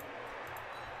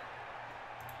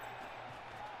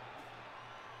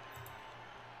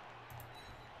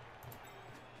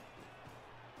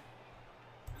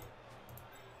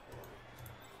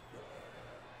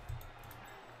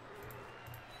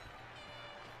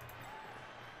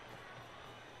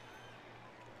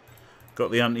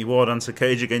 Got the anti-war dancer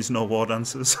cage against no war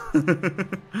dancers.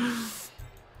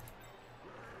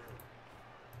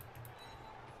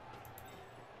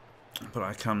 But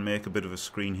I can make a bit of a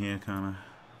screen here, can't I?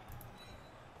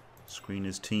 Screen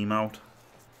his team out.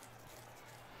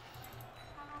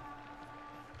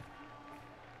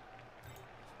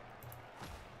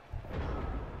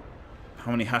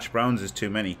 How many hash browns is too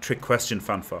many? Trick question,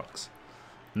 FanFox.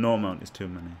 No amount is too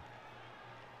many.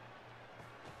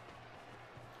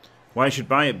 Why I should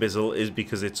buy it, Bizzle, is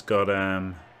because it's got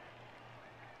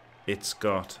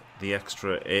the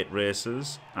extra 8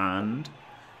 races, and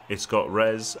it's got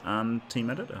res and team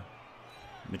editor,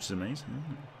 which is amazing,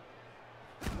 isn't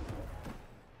it?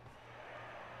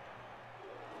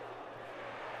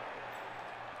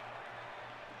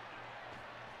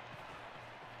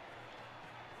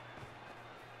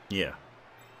 Yeah.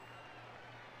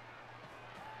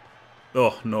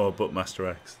 Oh no, but Master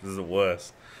X, this is the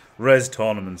worst. Res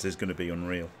tournaments is going to be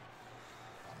unreal.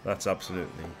 That is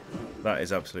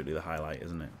absolutely the highlight,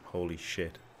 isn't it? Holy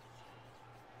shit.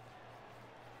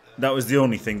 That was the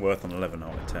only thing worth an 11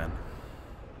 out of 10.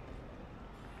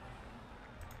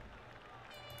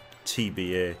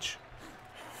 TBH.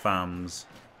 Fams.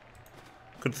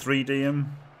 Could 3D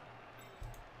him.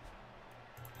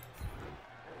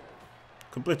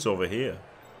 Could blitz over here,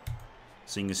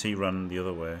 seeing as he ran the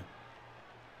other way.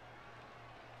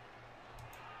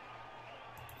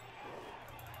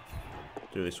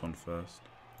 Do this one first.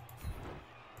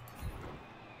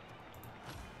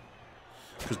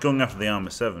 Because going after the armor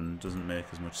 7 doesn't make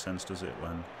as much sense, does it,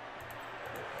 when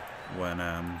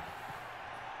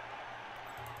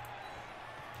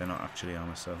they're not actually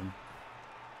armor 7.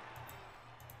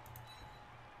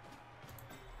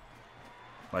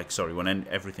 Like, sorry, when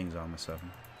everything's armor 7.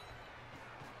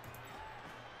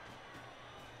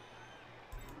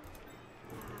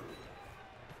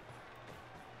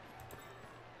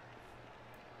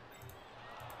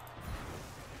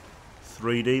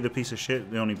 .3D, the piece of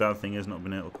shit. The only bad thing is not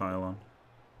being able to pile on.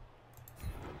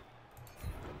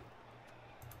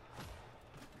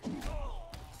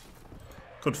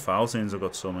 Good foul since I've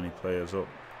got so many players up.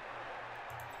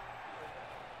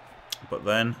 But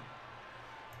then,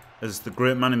 as the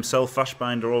great man himself,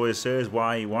 Fashbinder, always says,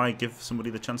 why give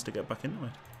somebody the chance to get back into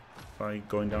it by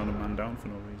going down a man down for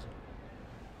no reason?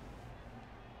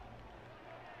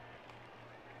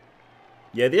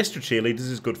 Yeah, the extra cheerleaders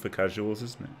is good for casuals,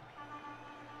 isn't it?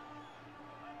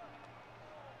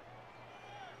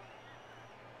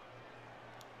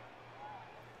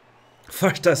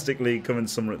 Fantastic League coming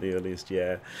summer at the earliest,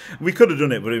 yeah. We could have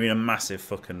done it, but it'd been a massive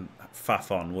fucking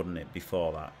faff on, wouldn't it,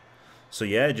 before that? So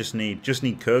yeah, just need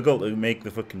Kurgol to make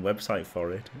the fucking website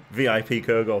for it. VIP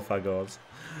Kurgol faggots.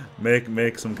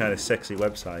 Make some kind of sexy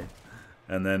website.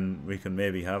 And then we can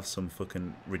maybe have some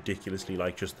fucking ridiculously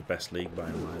like just the best league by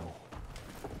a mile.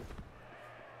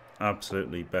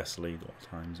 Absolutely best league all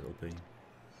times it'll be.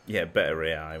 Yeah, better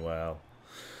AI, well.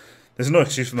 There's no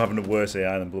excuse from having a worse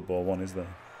AI than Blood Bowl 1, is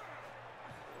there?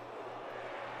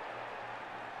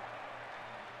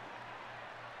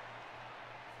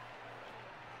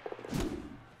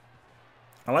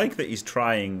 I like that he's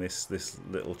trying this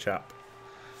little chap.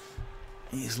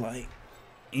 He's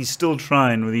still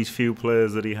trying with these few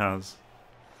players that he has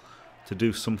to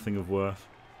do something of worth.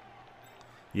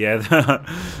 Yeah,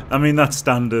 I mean that's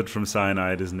standard from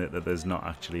Cyanide, isn't it? That there's not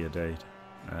actually a date.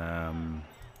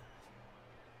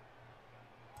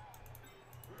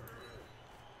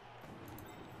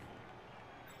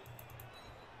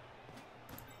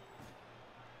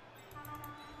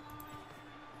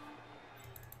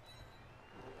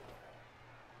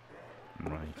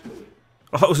 Right.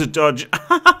 Oh, that was a dodge.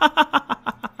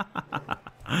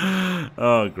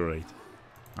 Oh, great.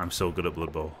 I'm so good at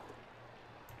Blood Bowl.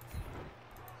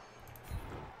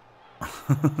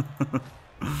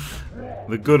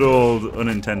 The good old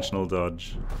unintentional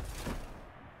dodge.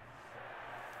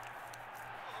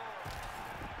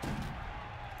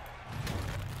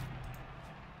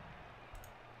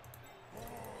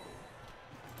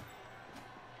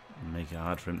 Make it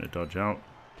hard for him to dodge out.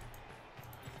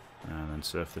 And then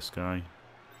surf this guy.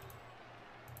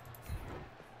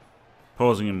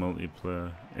 Pausing in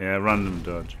multiplayer. Yeah, random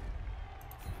dodge.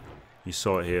 You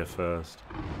saw it here first.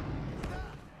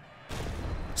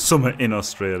 Summer in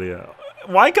Australia.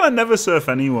 Why can I never surf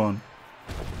anyone?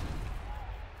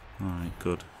 Alright,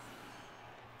 good.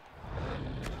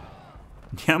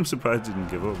 Yeah, I'm surprised he didn't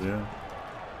give up, yeah.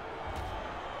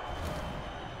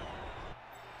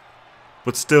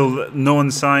 But still,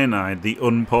 knowing Cyanide, the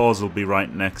unpause will be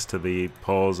right next to the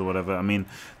pause or whatever. I mean,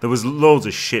 there was loads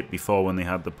of shit before when they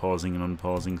had the pausing and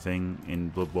unpausing thing in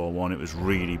Blood Bowl 1. It was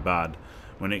really bad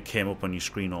when it came up on your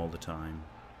screen all the time.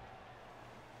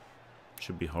 It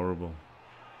should be horrible.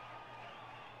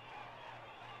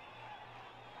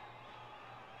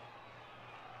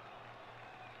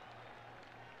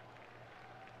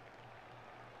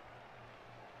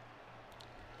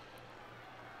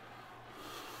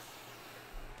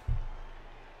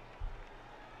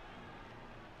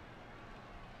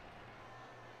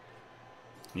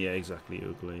 Yeah, exactly,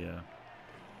 ugly, yeah.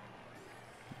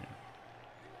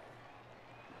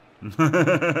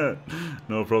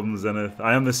 No problem, Zenith.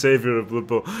 I am the savior of Blood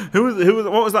Bowl.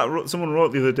 What was that? Someone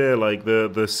wrote the other day, like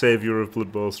the savior of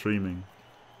Blood Bowl streaming.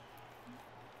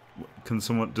 Was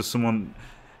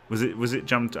it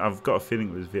Jam? I've got a feeling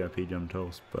it was VIP Jam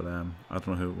Toast, but I don't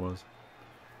know who it was.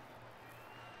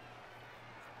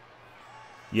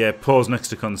 Yeah, pause next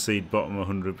to concede, bottom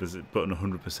 100%, button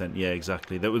 100%. Yeah,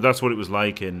 exactly. That's what it was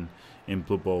like in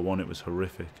Blood Bowl 1. It was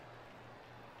horrific.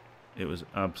 It was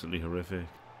absolutely horrific.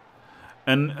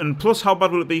 And plus, how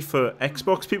bad will it be for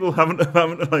Xbox people having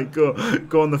to like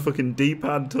go on the fucking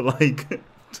D-pad to like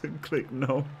to click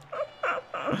no?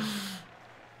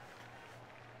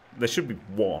 There should be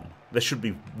one. There should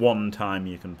be one time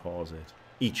you can pause it.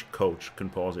 Each coach can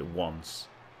pause it once.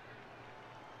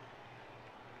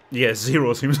 Yeah,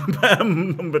 0 seems a better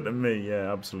number to me.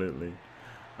 Yeah, absolutely.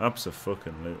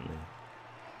 Abso-fucking-lutely.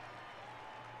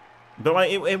 But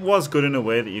like, it was good in a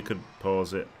way that you could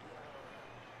pause it.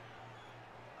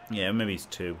 Yeah, maybe it's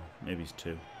 2. Maybe it's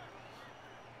 2.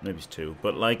 Maybe it's 2.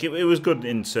 But like, it was good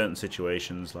in certain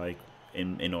situations, like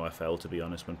in OFL, to be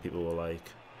honest, when people were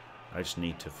like, I just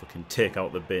need to fucking take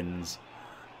out the bins,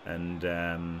 and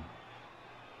then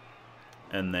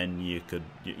you could,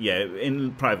 yeah,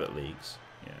 in private leagues.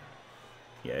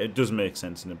 Yeah, it does make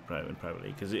sense in private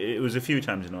league, because it was a few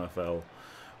times in OFL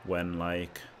when,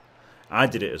 like, I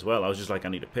did it as well. I was just like, I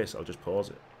need a piss, I'll just pause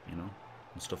it, you know,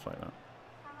 and stuff like that.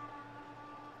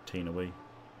 Tina Wee.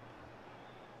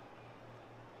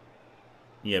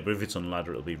 Yeah, but if it's on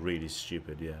ladder, it'll be really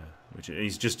stupid. Yeah, which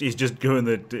he's just doing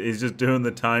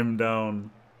the time down.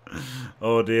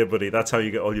 Oh dear, buddy, that's how you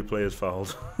get all your players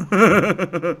fouled.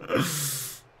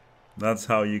 That's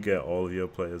how you get all your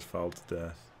players fouled to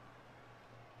death.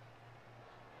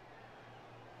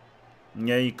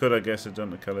 Yeah, you could, I guess, have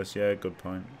done to Kellis. Yeah, good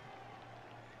point.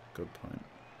 Good point.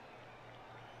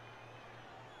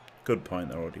 Good point.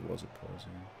 There already was a pause.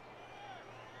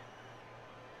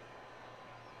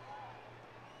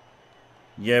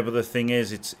 Yeah, but the thing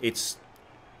is, it's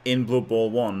in Blood Bowl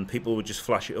 1, people would just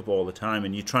flash it up all the time,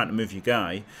 and you're trying to move your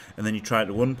guy, and then you try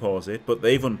to unpause it, but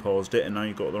they've unpaused it, and now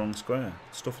you've got the wrong square.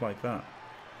 Stuff like that.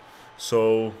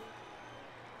 So,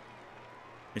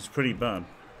 it's pretty bad.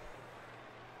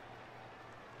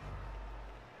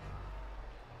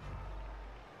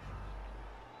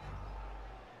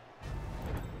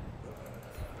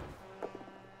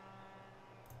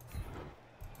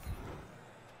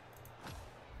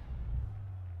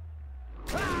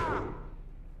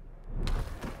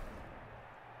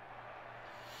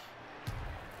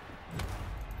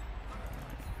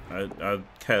 I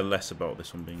care less about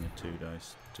this one being a 2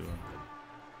 dice.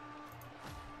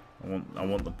 I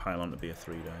want the pylon to be a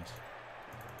 3 dice.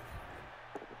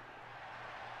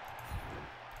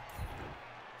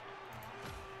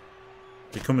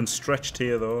 Becoming stretched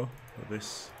here though with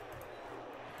this.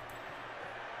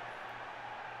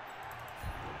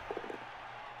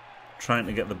 Trying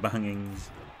to get the bangings.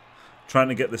 Trying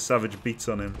to get the savage beats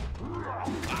on him.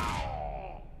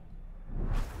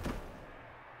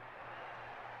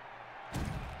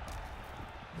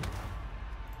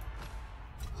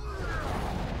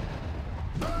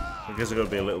 I guess I've got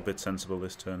to be a little bit sensible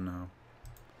this turn now.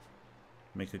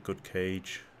 Make a good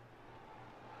cage.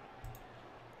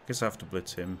 I guess I have to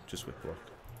blitz him just with block.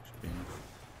 Should be enough.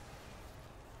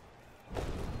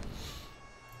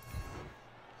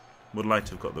 Would like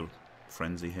to have got the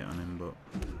frenzy hit on him, but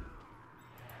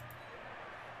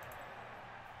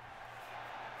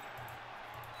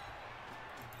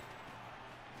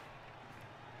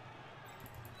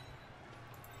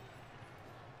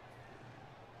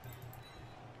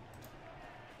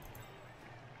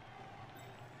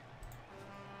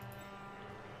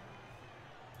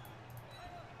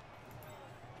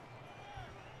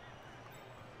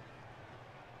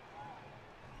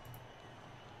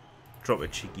drop a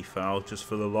cheeky foul just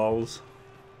for the lols.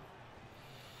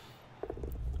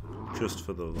 Just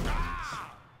for the lols.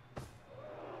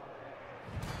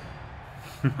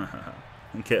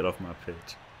 Get off my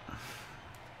pitch.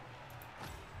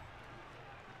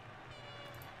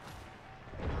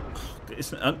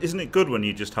 Isn't it good when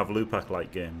you just have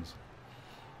Lupac-like games?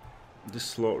 Just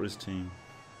slaughter his team.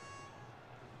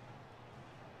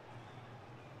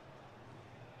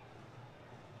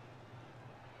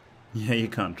 Yeah, you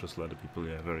can't trust ladder people,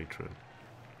 yeah, very true.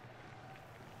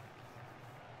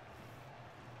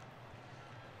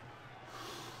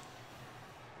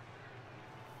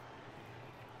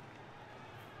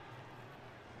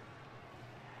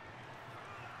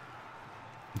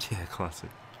 Yeah, classic.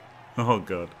 Oh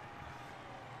god.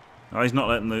 Oh, he's not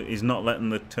letting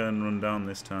the turn run down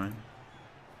this time.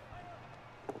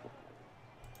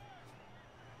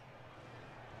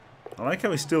 I like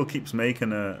how he still keeps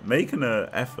making a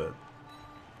effort.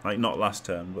 Like, not last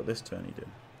turn, but this turn he did.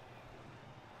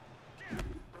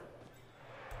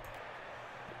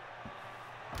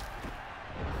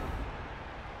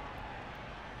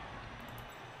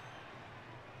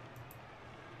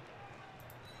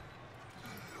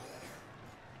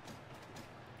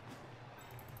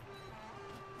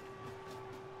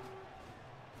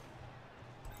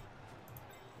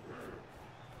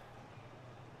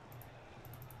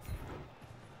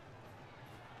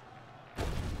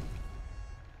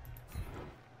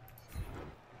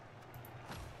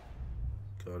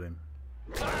 Got him.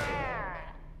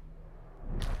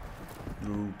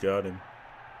 Ooh, got him.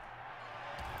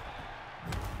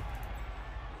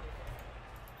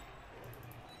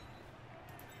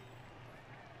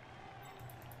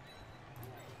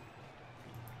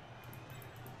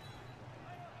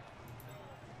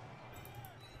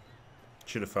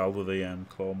 Should have fouled with the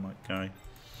claw mic guy.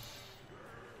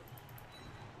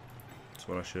 That's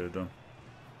what I should have done.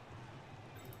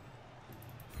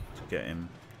 To get him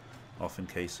off in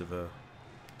case of a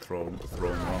thrown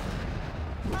off.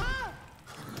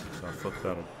 So I fucked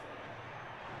that up.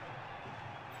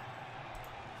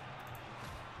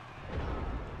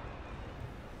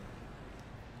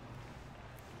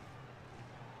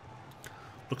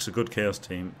 Looks a good Chaos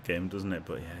team game, doesn't it?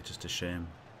 But yeah, just a shame.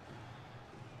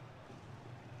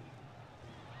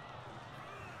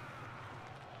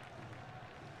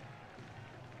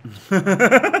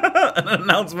 An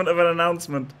announcement of an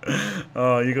announcement.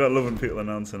 Oh, you got love when people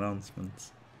announce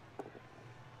announcements.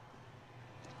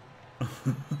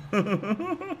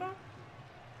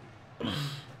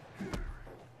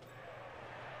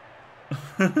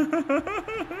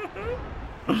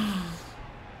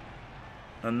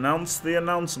 Announce the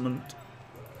announcement.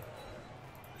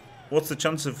 What's the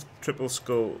chance of triple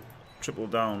skull, triple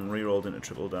down, rerolled into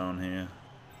triple down here?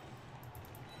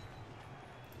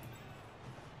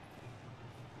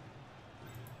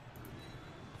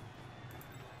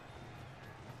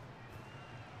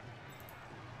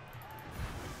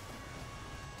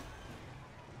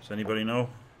 Does anybody know?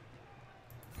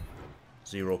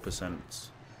 0%.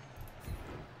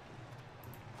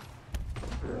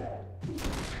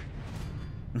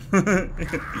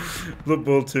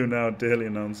 Bloodbowl 2 now, daily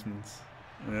announcements.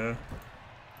 Yeah.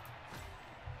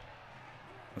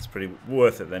 That's pretty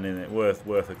worth it then, isn't it?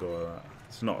 Worth a go of that.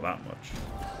 It's not that much.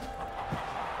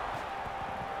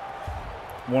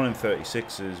 1 in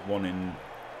 36 is 1 in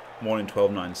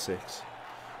 1296.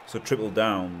 So triple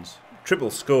downs,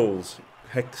 triple skulls,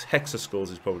 hexa skulls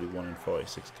is probably 1 in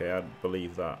 46k. I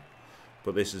believe that,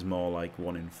 but this is more like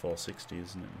 1 in 460,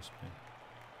 isn't it? Must be.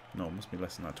 No, it must be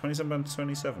less than that. 27 to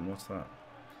 27. What's that?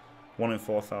 1 in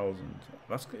 4,000.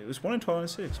 That's it. Was 1 in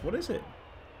 1296. What is it?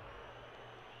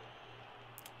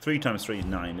 3 times 3 is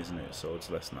 9, isn't it? So it's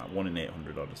less than that. 1 in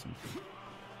 800 odd or something.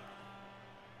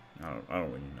 I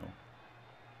don't really know.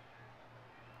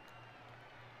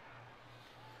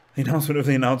 The announcement of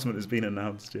the announcement has been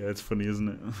announced. Yeah, it's funny, isn't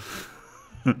it?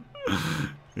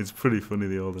 It's pretty funny,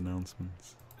 the old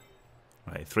announcements.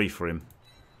 Right, 3 for him.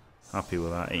 Happy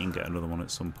with that. He can get another one at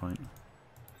some point.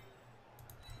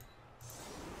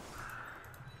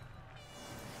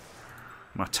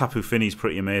 My Tapu Finney's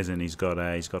pretty amazing. He's got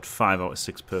 5 out of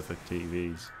 6 perfect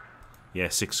TVs. Yeah,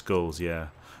 6 skulls. Yeah,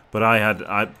 but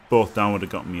I both down would have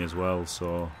got me as well.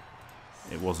 So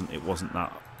it wasn't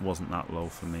that low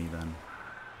for me then.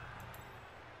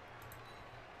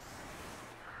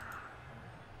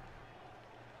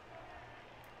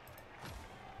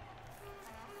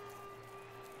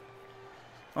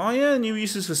 Oh yeah, new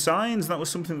uses for signs. That was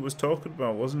something that was talked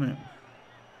about, wasn't it?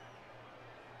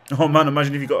 Oh man,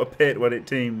 imagine if you got a pit when it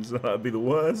teams. That'd be the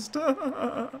worst.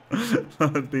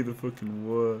 That'd be the fucking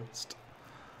worst.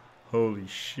 Holy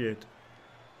shit.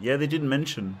 Yeah, they did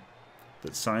mention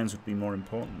that signs would be more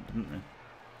important, didn't they?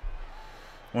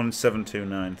 1 in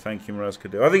 729. Thank you, Miraz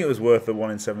Kadu. I think it was worth the 1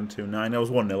 in 729. I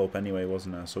was 1-0 up anyway,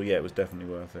 wasn't I? So yeah, it was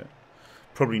definitely worth it.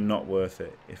 Probably not worth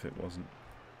it if it wasn't.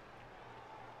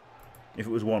 If it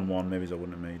was 1-1, maybe I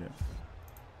wouldn't have made it.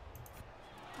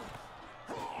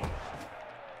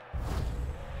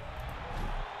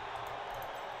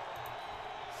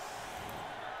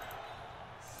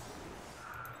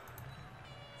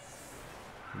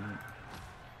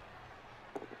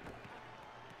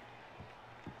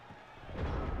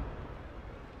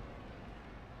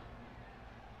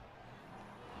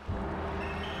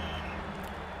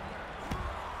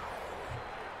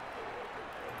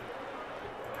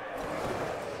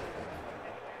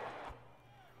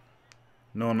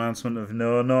 No announcement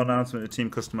of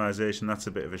team customization. That's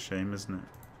a bit of a shame, isn't it?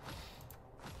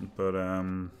 But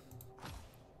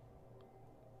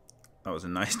That was a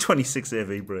nice 26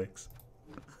 AV breaks.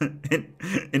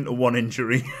 Into 1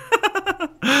 injury.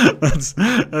 That's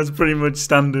pretty much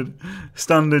standard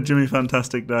Jimmy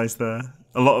Fantastic dice there.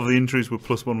 A lot of the injuries were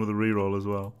 +1 with a reroll as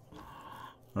well.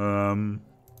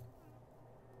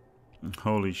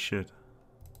 Holy shit.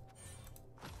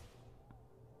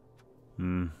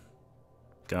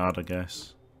 Guard, I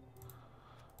guess.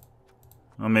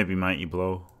 Or maybe Mighty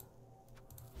Blow.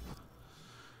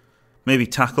 Maybe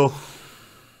Tackle.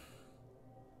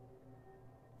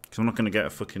 Because I'm not going to get a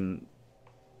fucking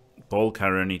ball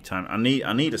carrier anytime. I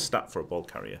need a stat for a ball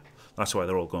carrier. That's why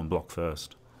they're all going block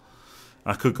first.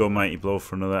 I could go Mighty Blow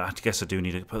for another. I guess I do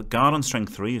need it. But guard on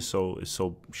strength 3 is so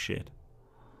shit.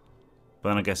 But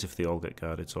then I guess if they all get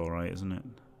guard, it's alright, isn't it?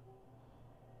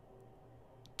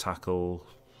 Tackle.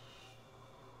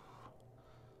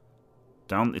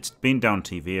 Down. It's been down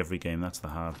TV every game. That's the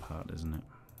hard part, isn't it?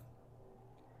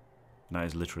 That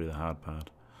is literally the hard part.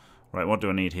 Right, what do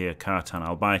I need here? Kartana.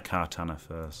 I'll buy Kartana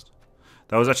first.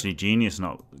 That was actually genius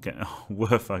not getting... Oh,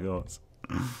 worth I got.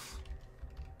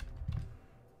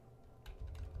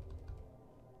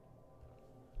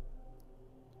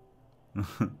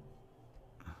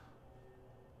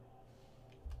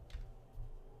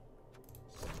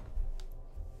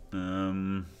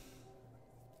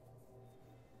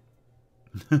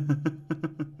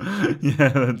 Yeah,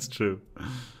 that's true.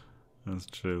 That's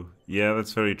true. Yeah,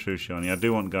 that's very true, Shawnee. I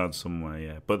do want guard somewhere,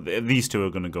 yeah. But these two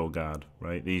are going to go guard,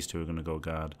 right? These two are going to go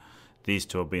guard. These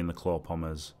two are being the claw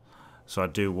pommers. So I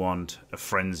do want a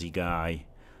frenzy guy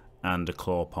and a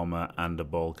claw pommer and a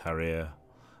ball carrier.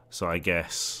 So I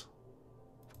guess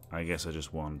I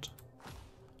just want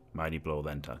Mighty Blow,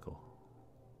 then Tackle.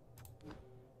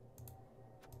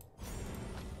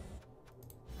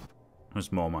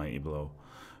 There's more Mighty Blow.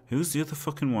 Who's the other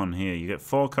fucking one here? You get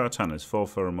 4 Kartanas, 4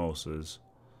 Pheromosas.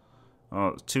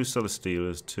 Oh, 2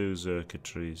 Celestealas, 2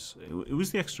 Xurkitries. Who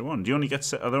was the extra one? Do you only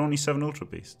get... Are there only 7 Ultra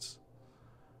Beasts?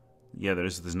 Yeah,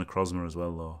 there's Necrozma as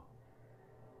well, though.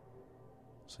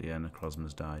 So yeah,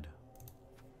 Necrozma's died.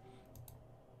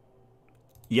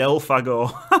 Yell Fago.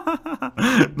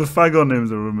 The Fago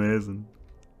names are amazing.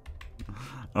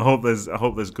 I hope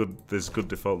there's good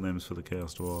default names for the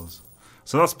Chaos Dwarves.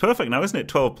 So that's perfect now, isn't it?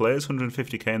 12 players,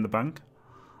 150k in the bank.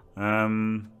 Yeah,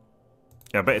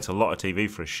 I bet it's a lot of TV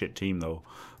for a shit team though.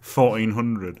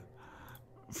 1400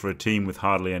 for a team with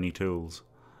hardly any tools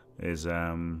is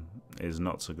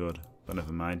not so good. But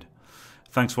never mind.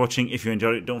 Thanks for watching. If you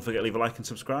enjoyed it, don't forget to leave a like and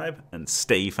subscribe, and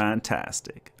stay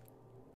fantastic.